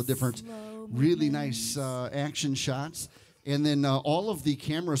getting all the different really nice action shots. And then all of the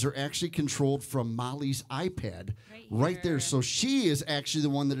cameras are actually controlled from Mollie's iPad right there. So she is actually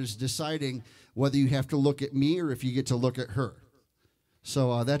the one that is deciding whether you have to look at me or if you get to look at her.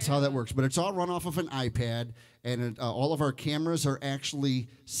 So that's how that works. But it's all run off of an iPad, and all of our cameras are actually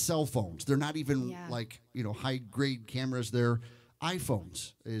cell phones. They're not even like, you know, high-grade cameras. They're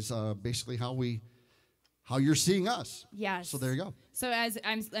iPhones is basically how you're seeing us. Yes. So there you go. So as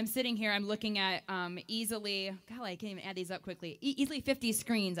I'm sitting here, I'm looking at easily, golly, I can't even add these up quickly. Easily 50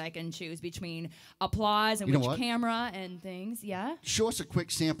 screens I can choose between applause and you know which what? camera and things. Yeah. Show us a quick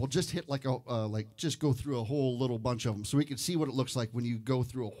sample. Just hit like just go through a whole little bunch of them so we can see what it looks like when you go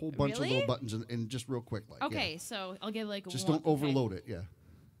through a whole bunch of little buttons and just real quick. Like, okay, so I'll give like just one. don't overload it. Yeah.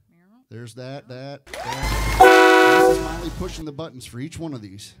 There's that. This is Mollie pushing the buttons for each one of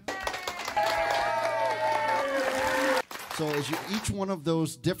these. So as each one of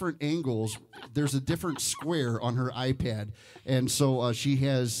those different angles, there's a different square on her iPad. And so she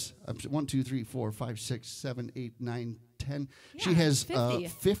has 1, 2, 3, 4, 5, 6, 7, 8, 9, 10. Yeah, she has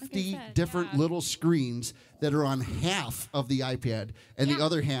 50 different little screens that are on half of the iPad. And the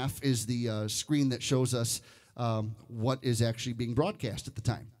other half is the screen that shows us what is actually being broadcast at the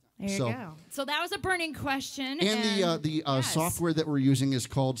time. There you go. So that was a burning question. And the software that we're using is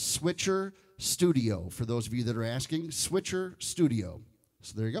called Switcher Studio, for those of you that are asking. Switcher Studio.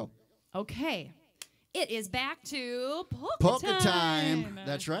 So there you go. Okay. It is back to Polka time.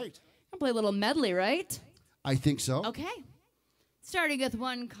 That's right. I'll play a little medley, right? I think so. Okay. Starting with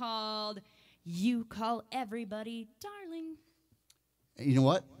one called You Call Everybody Darling. You know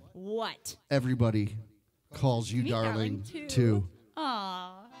what? What? Everybody calls you darling, too.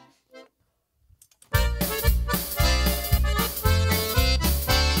 Aww.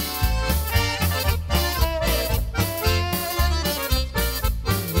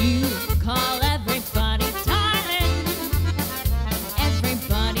 You call everybody darling.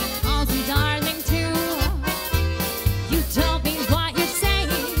 Everybody calls you darling too. You told me what you're saying,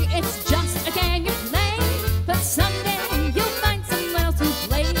 it's just a game you play. But someday you'll find someone else who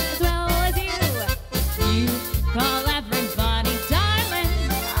plays as well as you. You call everybody darling.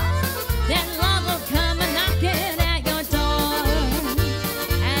 Then love will come a knocking at your door.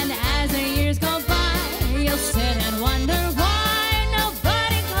 And as the years go by, you'll sit and wonder why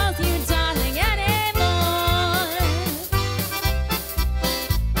nobody calls you darling anymore.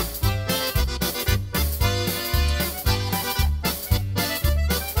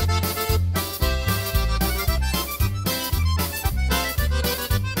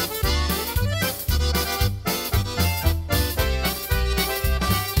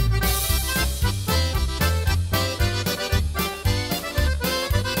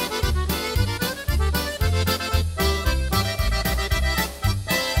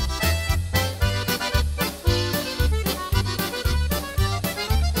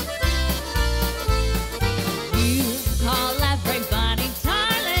 You call everybody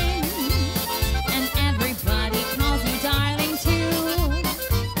darling, and everybody calls you darling too.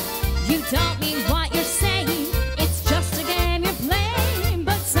 You don't mean what you're saying, it's just a game you're playing.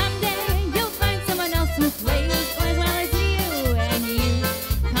 But someday you'll find someone else who plays as well as you. And you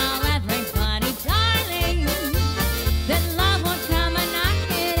call everybody darling, then love will come a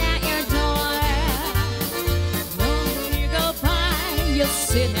knocking at your door. When you go by, you'll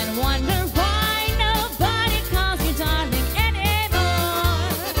sit and wonder why nobody calls you darling anymore.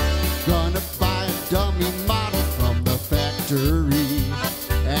 Gonna buy a dummy model from the factory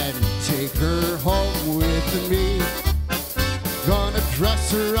and take her home with me. Gonna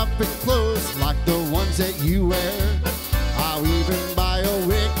dress her up in clothes like the ones that you wear. I'll even buy a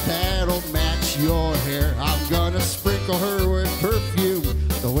wig that'll match your hair. I'm gonna sprinkle her with perfume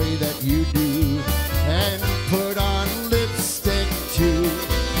the way that you do, and put on lipstick too.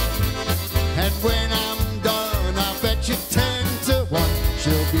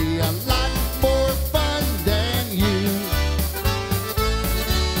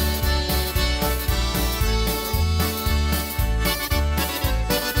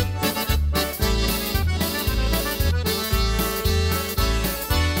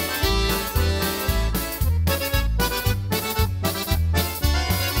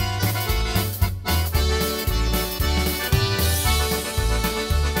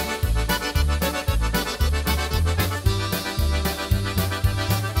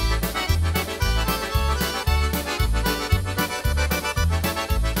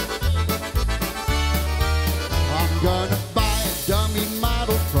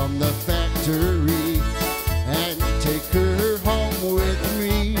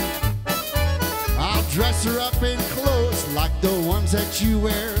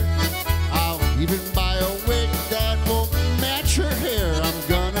 wear. I'll even buy a wig that will match her hair. I'm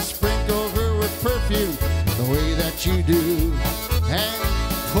gonna sprinkle her with perfume the way that you do, and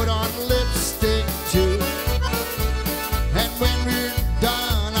put on lipstick too. And when we're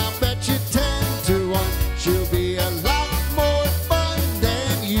done, I'll bet you 10 to 1 she'll be a lot more fun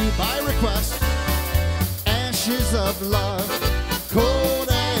than you. By request, ashes of love, cold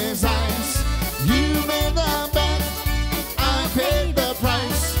as ice. You made the bet, I paid the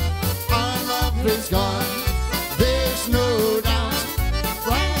price. Our love is gone, there's no doubt.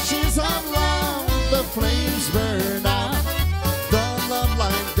 Ashes of love, the flames burn out. The love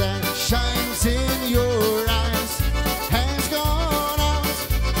light that shines in your eyes has gone out.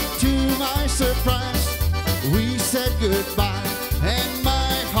 To my surprise, we said goodbye, and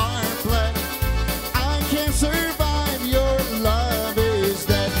my heart bled. I can't survive, your love is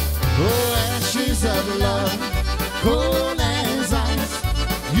dead. Oh, ashes of love, cold as ice.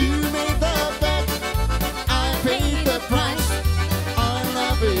 You made the bet, I paid the price. Our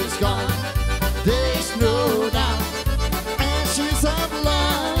love is gone, there's no doubt. Ashes of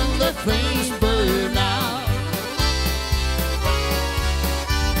love, the flames burn out.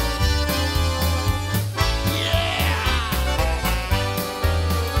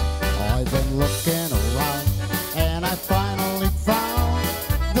 I've been looking around, and I finally found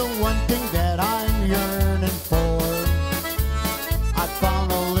the one thing that I'm yearning for. I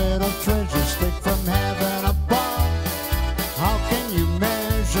found a little treasure stick from heaven above. How can you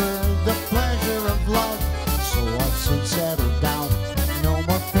measure the pleasure of love? So I'll soon settle down, no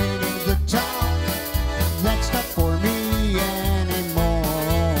more painting the town. That's not for me anymore.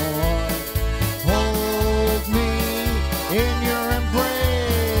 Hold me in your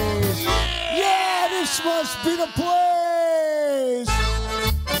embrace. Yeah, this must be the place.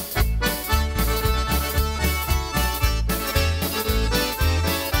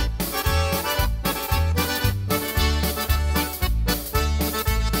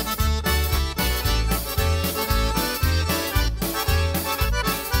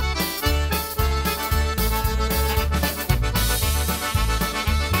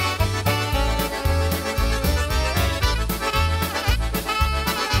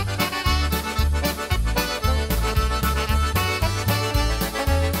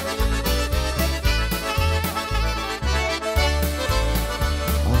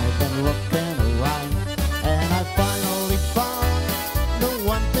 I've been looking around, and I finally found the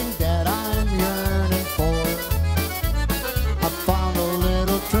one thing that I'm yearning for. I found a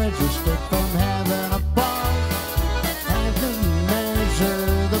little treasure stick from heaven above. I can measure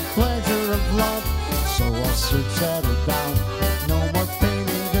the pleasure of love, so I'll soon settle down. No more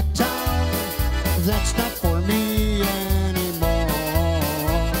painting the town, that's not for me anymore.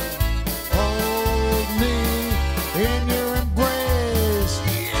 Hold me in your embrace.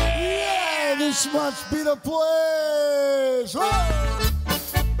 Yeah, this must be the place. Oh!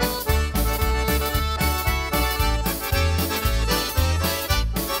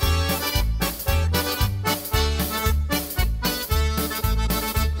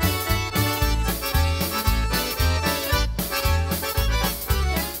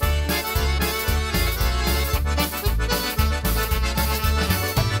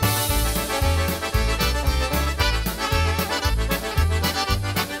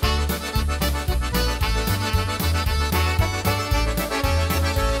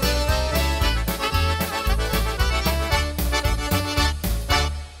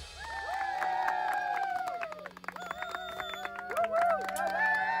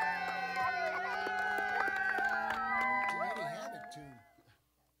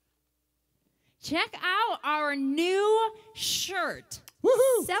 Check out our new shirt.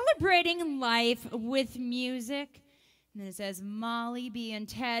 Woohoo! Celebrating life with music. And it says Mollie B and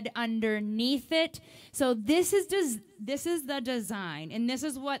Ted underneath it. So this is the design, and this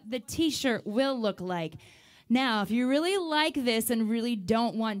is what the t-shirt will look like. Now, if you really like this and really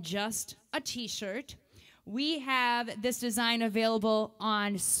don't want just a t-shirt, we have this design available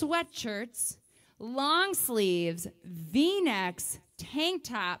on sweatshirts, long sleeves, V-necks, tank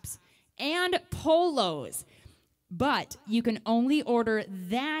tops, and polos. But you can only order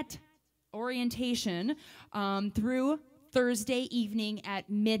that orientation through Thursday evening at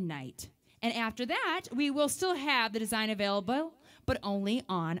midnight. And after that, we will still have the design available, but only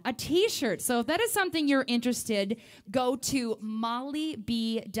on a t-shirt. So if that is something you're interested, go to mollieb.com.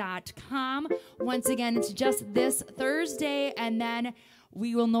 Once again, it's just this Thursday, and then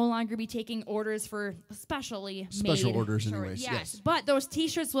we will no longer be taking orders for special made orders shirts. anyways, yes. But those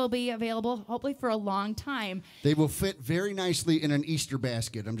t-shirts will be available hopefully for a long time. They will fit very nicely in an Easter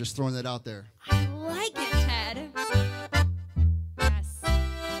basket. I'm just throwing that out there. I like it, Ted. Yes.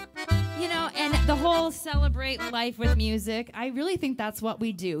 the whole celebrate life with music. I really think that's what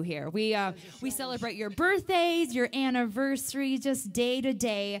we do here. We celebrate your birthdays, your anniversaries, just day to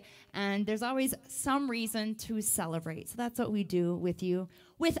day, and there's always some reason to celebrate. So that's what we do with you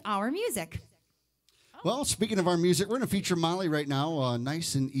with our music. Well, speaking of our music, we're going to feature Molly right now,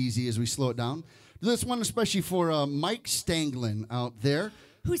 nice and easy as we slow it down. This one especially for Mike Stanglin out there.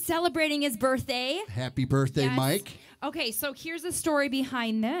 Who's celebrating his birthday. Happy birthday, Yes. Mike. Okay, so here's the story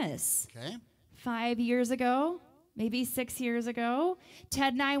behind this. Okay. 5 years ago, maybe 6 years ago,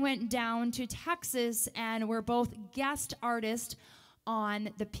 Ted and I went down to Texas and we're both guest artists on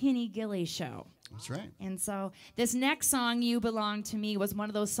the Penny Gilley Show. That's right. And so this next song, You Belong to Me, was one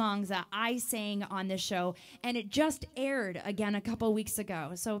of those songs that I sang on this show, and it just aired again a couple weeks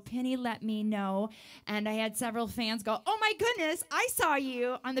ago. So Penny let me know, and I had several fans go, oh my goodness, I saw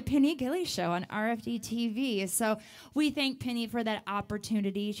you on the Penny Gilley Show on RFD TV. So we thank Penny for that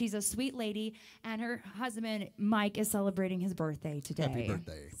opportunity. She's a sweet lady, and her husband, Mike, is celebrating his birthday today. Happy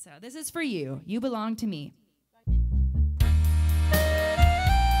birthday. So this is for you. You belong to me.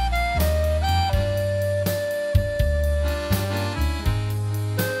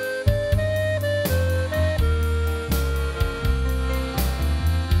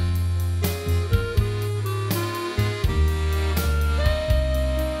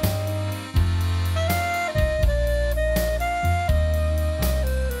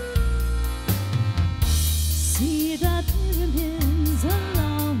 See the pyramids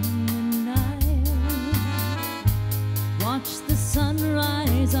along the Nile. Watch the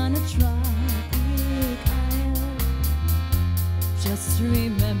sunrise on a tropic isle. Just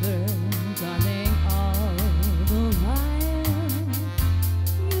remember, darling, all the while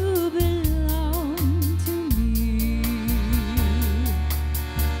you belong to me.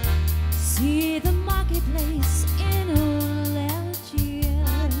 See the marketplace in old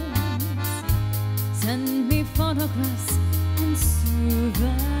Algiers. Send me photographs and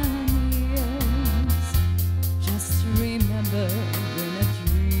souvenirs. Just remember when a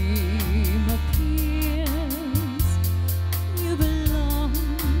dream appears, you belong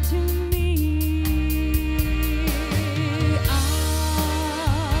to me.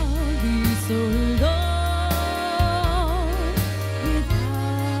 I'll be so alone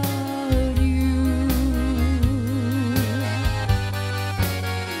without you.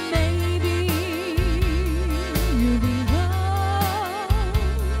 Maybe you belong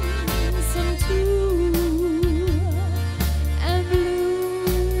some too, and blue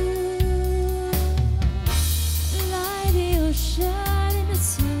like the ocean in a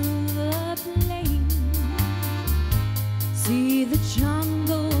silver plain. See the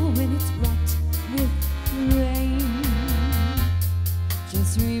jungle when it's wet with rain.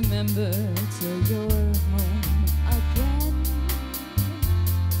 Just remember till you're home again,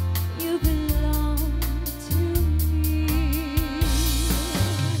 you belong to me.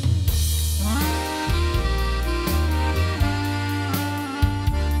 I'll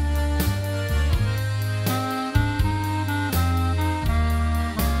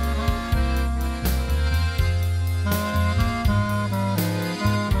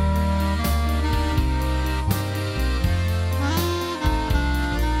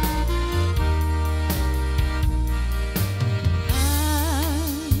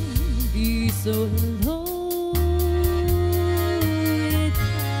be so alone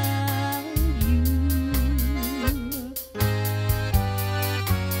without you.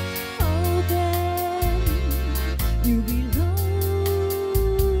 Hoping you belong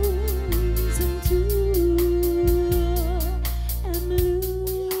some too, and blue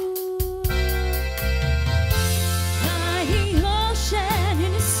like the ocean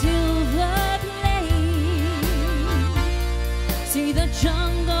in a silver plain. See the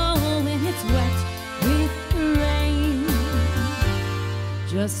jungle when it's wet with rain.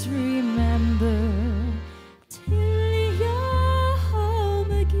 Just remember till you're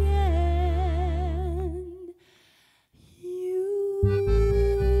home again, you belong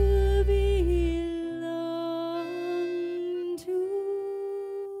to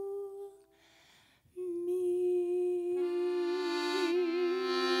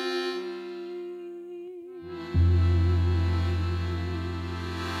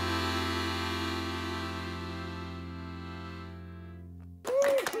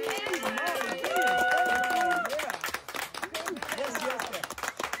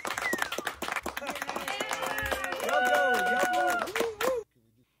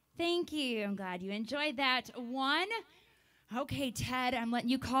Thank you. I'm glad you enjoyed that one. Okay, Ted, I'm letting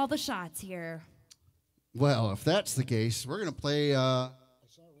you call the shots here. Well, if that's the case, we're going to play.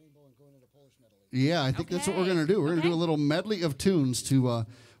 Yeah, I think that's what we're Okay. going to do. We're going to do Okay. a little medley of tunes to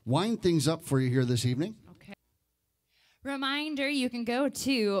wind things up for you here this evening. Okay. Reminder, you can go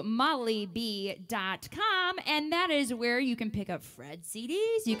to mollieb.com, and that is where you can pick up Fred's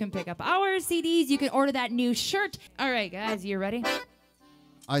CDs, you can pick up our CDs, you can order that new shirt. All right, guys, you ready?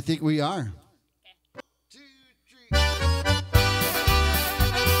 I think we are.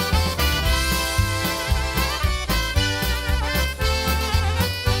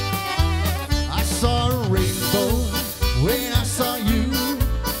 I saw a rainbow when I saw you.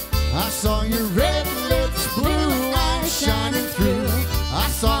 I saw your red lips, blue eyes shining through. I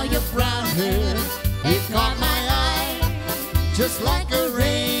saw your brown hair, it caught my eye, just like a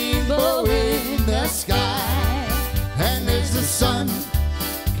rainbow in the sky. And as the sun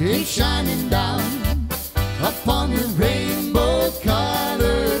came shining down upon your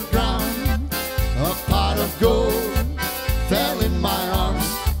rainbow-colored ground, a pot of gold fell in my arms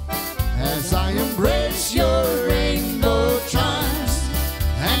as I embraced your rainbow charms.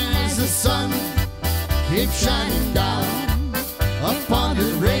 And as the sun came shining down upon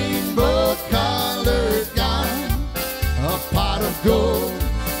your rainbow-colored gown, a pot of gold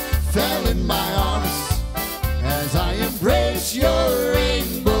fell in my arms as I embraced your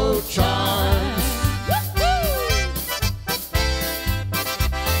rainbow charms.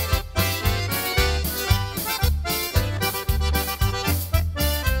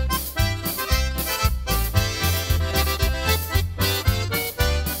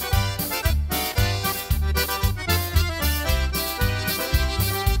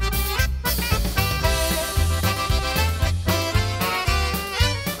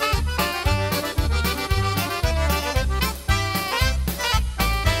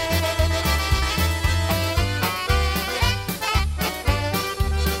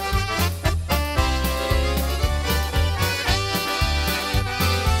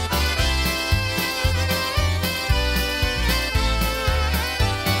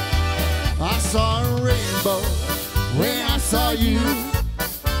 I saw a rainbow when I saw you.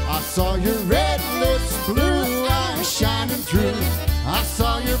 I saw your red lips, blue eyes shining through. I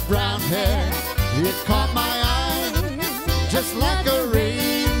saw your brown hair, it caught my eye, just like a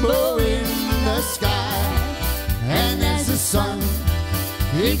rainbow in the sky. And as the sun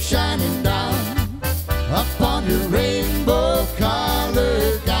came shining down upon your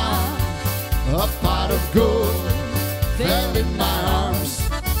rainbow-colored gown, a pot of gold fell in my arms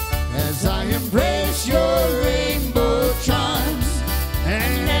as I embrace your rainbow charms.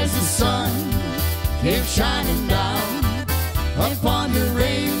 And as the sun came shining down upon your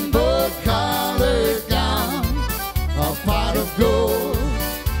rainbow-colored gown, a pot of gold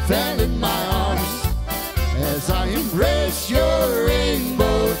fell in my arms as I embrace your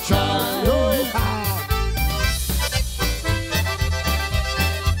rainbow charms.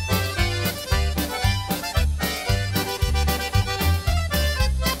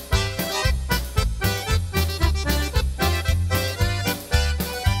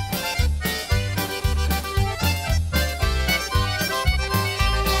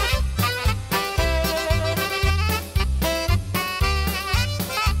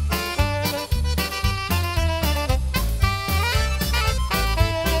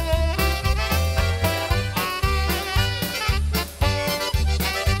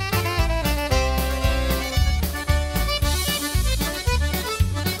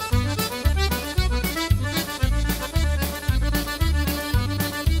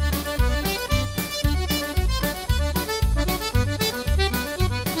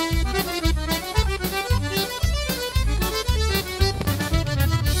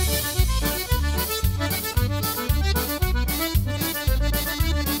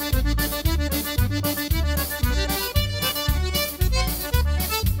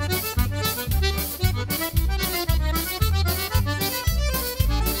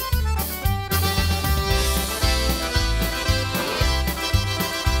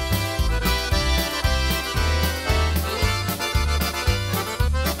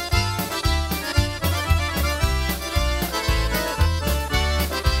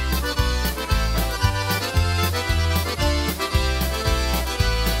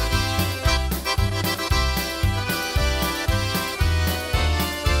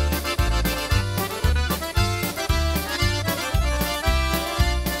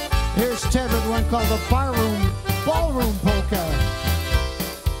 Here's Ted with one called the Ballroom Polka.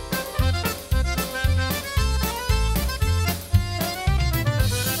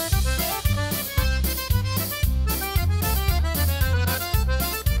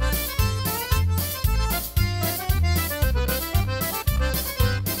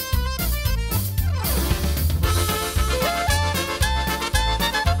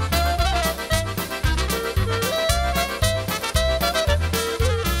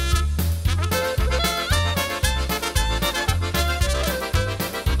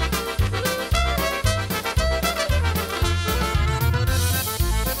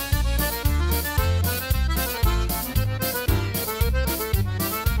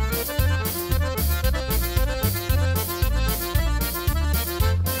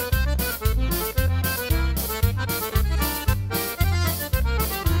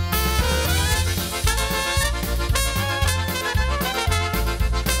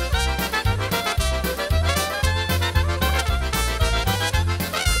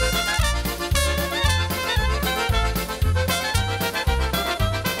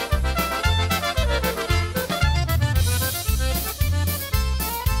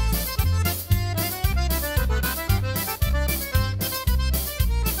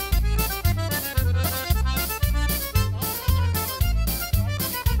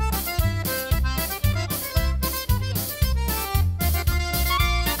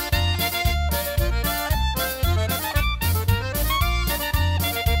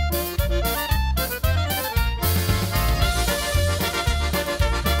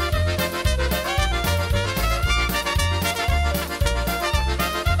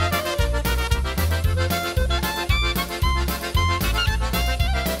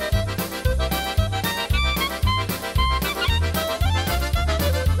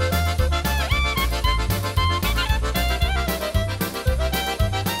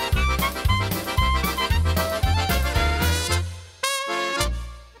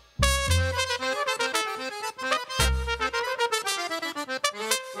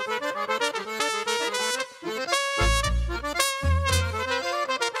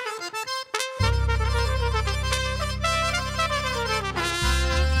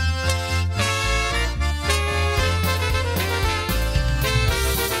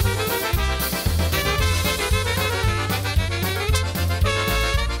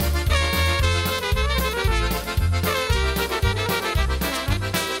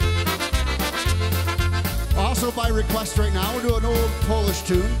 request right now. We'll do an old Polish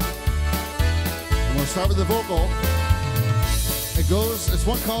tune. And we'll start with the vocal. It's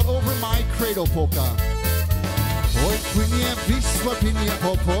one called Over My Cradle Polka. Oj, płynie Wisła, płynie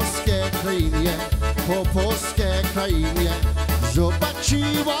po polskie krainie.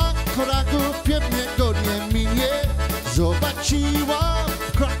 Zobaczyła Kraków, pewnie go nie minie. Zobaczyła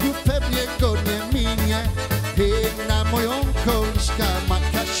Kraków, pewnie go nie minie. Hej, na moją kołyska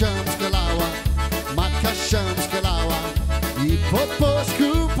matka się zgalała. I po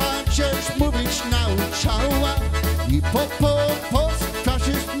polsku pancierz mówić nauczała. I po polsku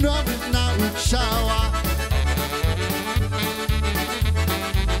pancierz mówić nauczała.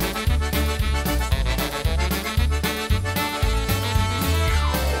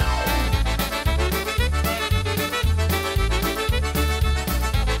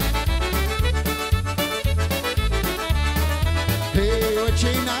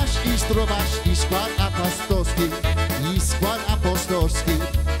 I zdrowaś i skład apostolski,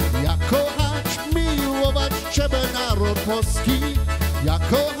 ja kochać, miłować Ciebie naród polski, ja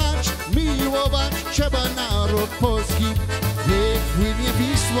kochać, miłować Ciebie naród polski. Niech płynie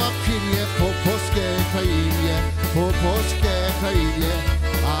Wisła, płynie po polskiej krainie,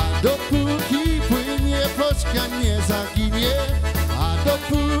 a dopóki płynie Polska nie zaginie, a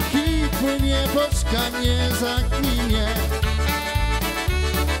dopóki płynie Polska nie zaginie.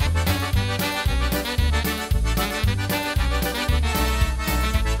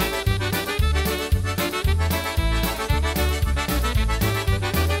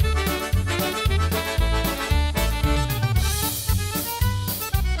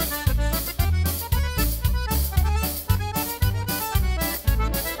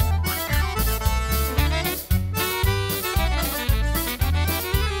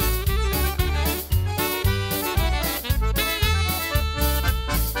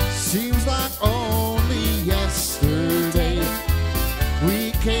 Seems like only yesterday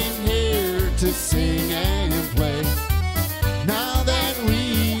we came here to sing and play. Now that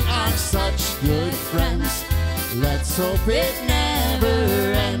we are such good friends, let's hope it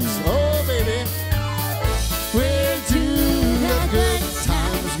never ends. Oh baby, where do the good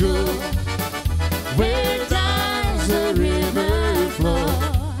times go? Where does the river flow?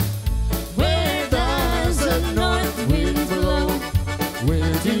 Where does the north wind blow?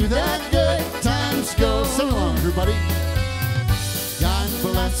 Where do the good times go? Sing along, everybody. God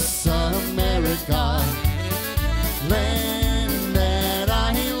bless America, land that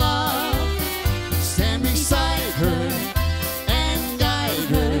I love. Stand beside her and guide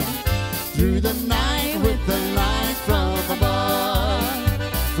her through the night with the light from above.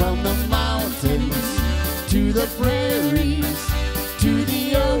 From the mountains to the prairies to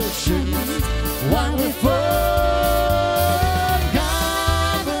the oceans, while we fall.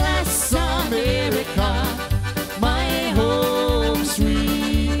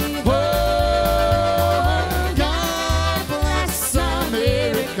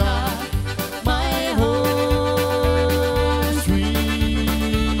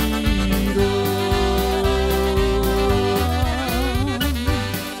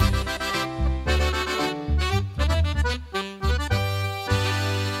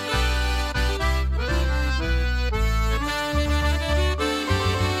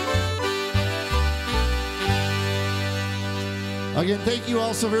 Again, thank you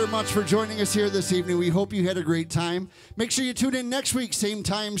all so very much for joining us here this evening. We hope you had a great time. Make sure you tune in next week, same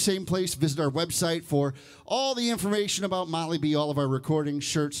time, same place. Visit our website for all the information about Mollie B, all of our recordings,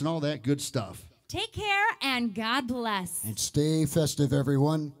 shirts, and all that good stuff. Take care and God bless. And stay festive,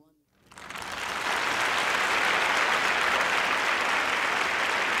 everyone.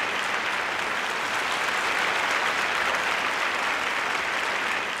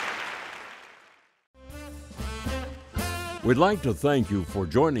 We'd like to thank you for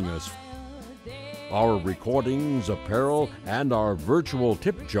joining us. Our recordings, apparel, and our virtual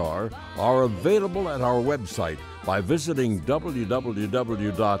tip jar are available at our website by visiting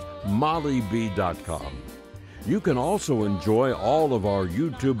www.mollieb.com. You can also enjoy all of our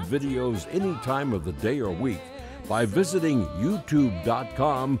YouTube videos any time of the day or week by visiting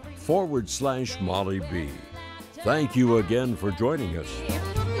youtube.com/MollieB. Thank you again for joining us.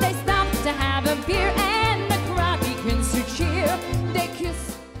 They stopped to have a beer and the crowd begins to cheer. They kiss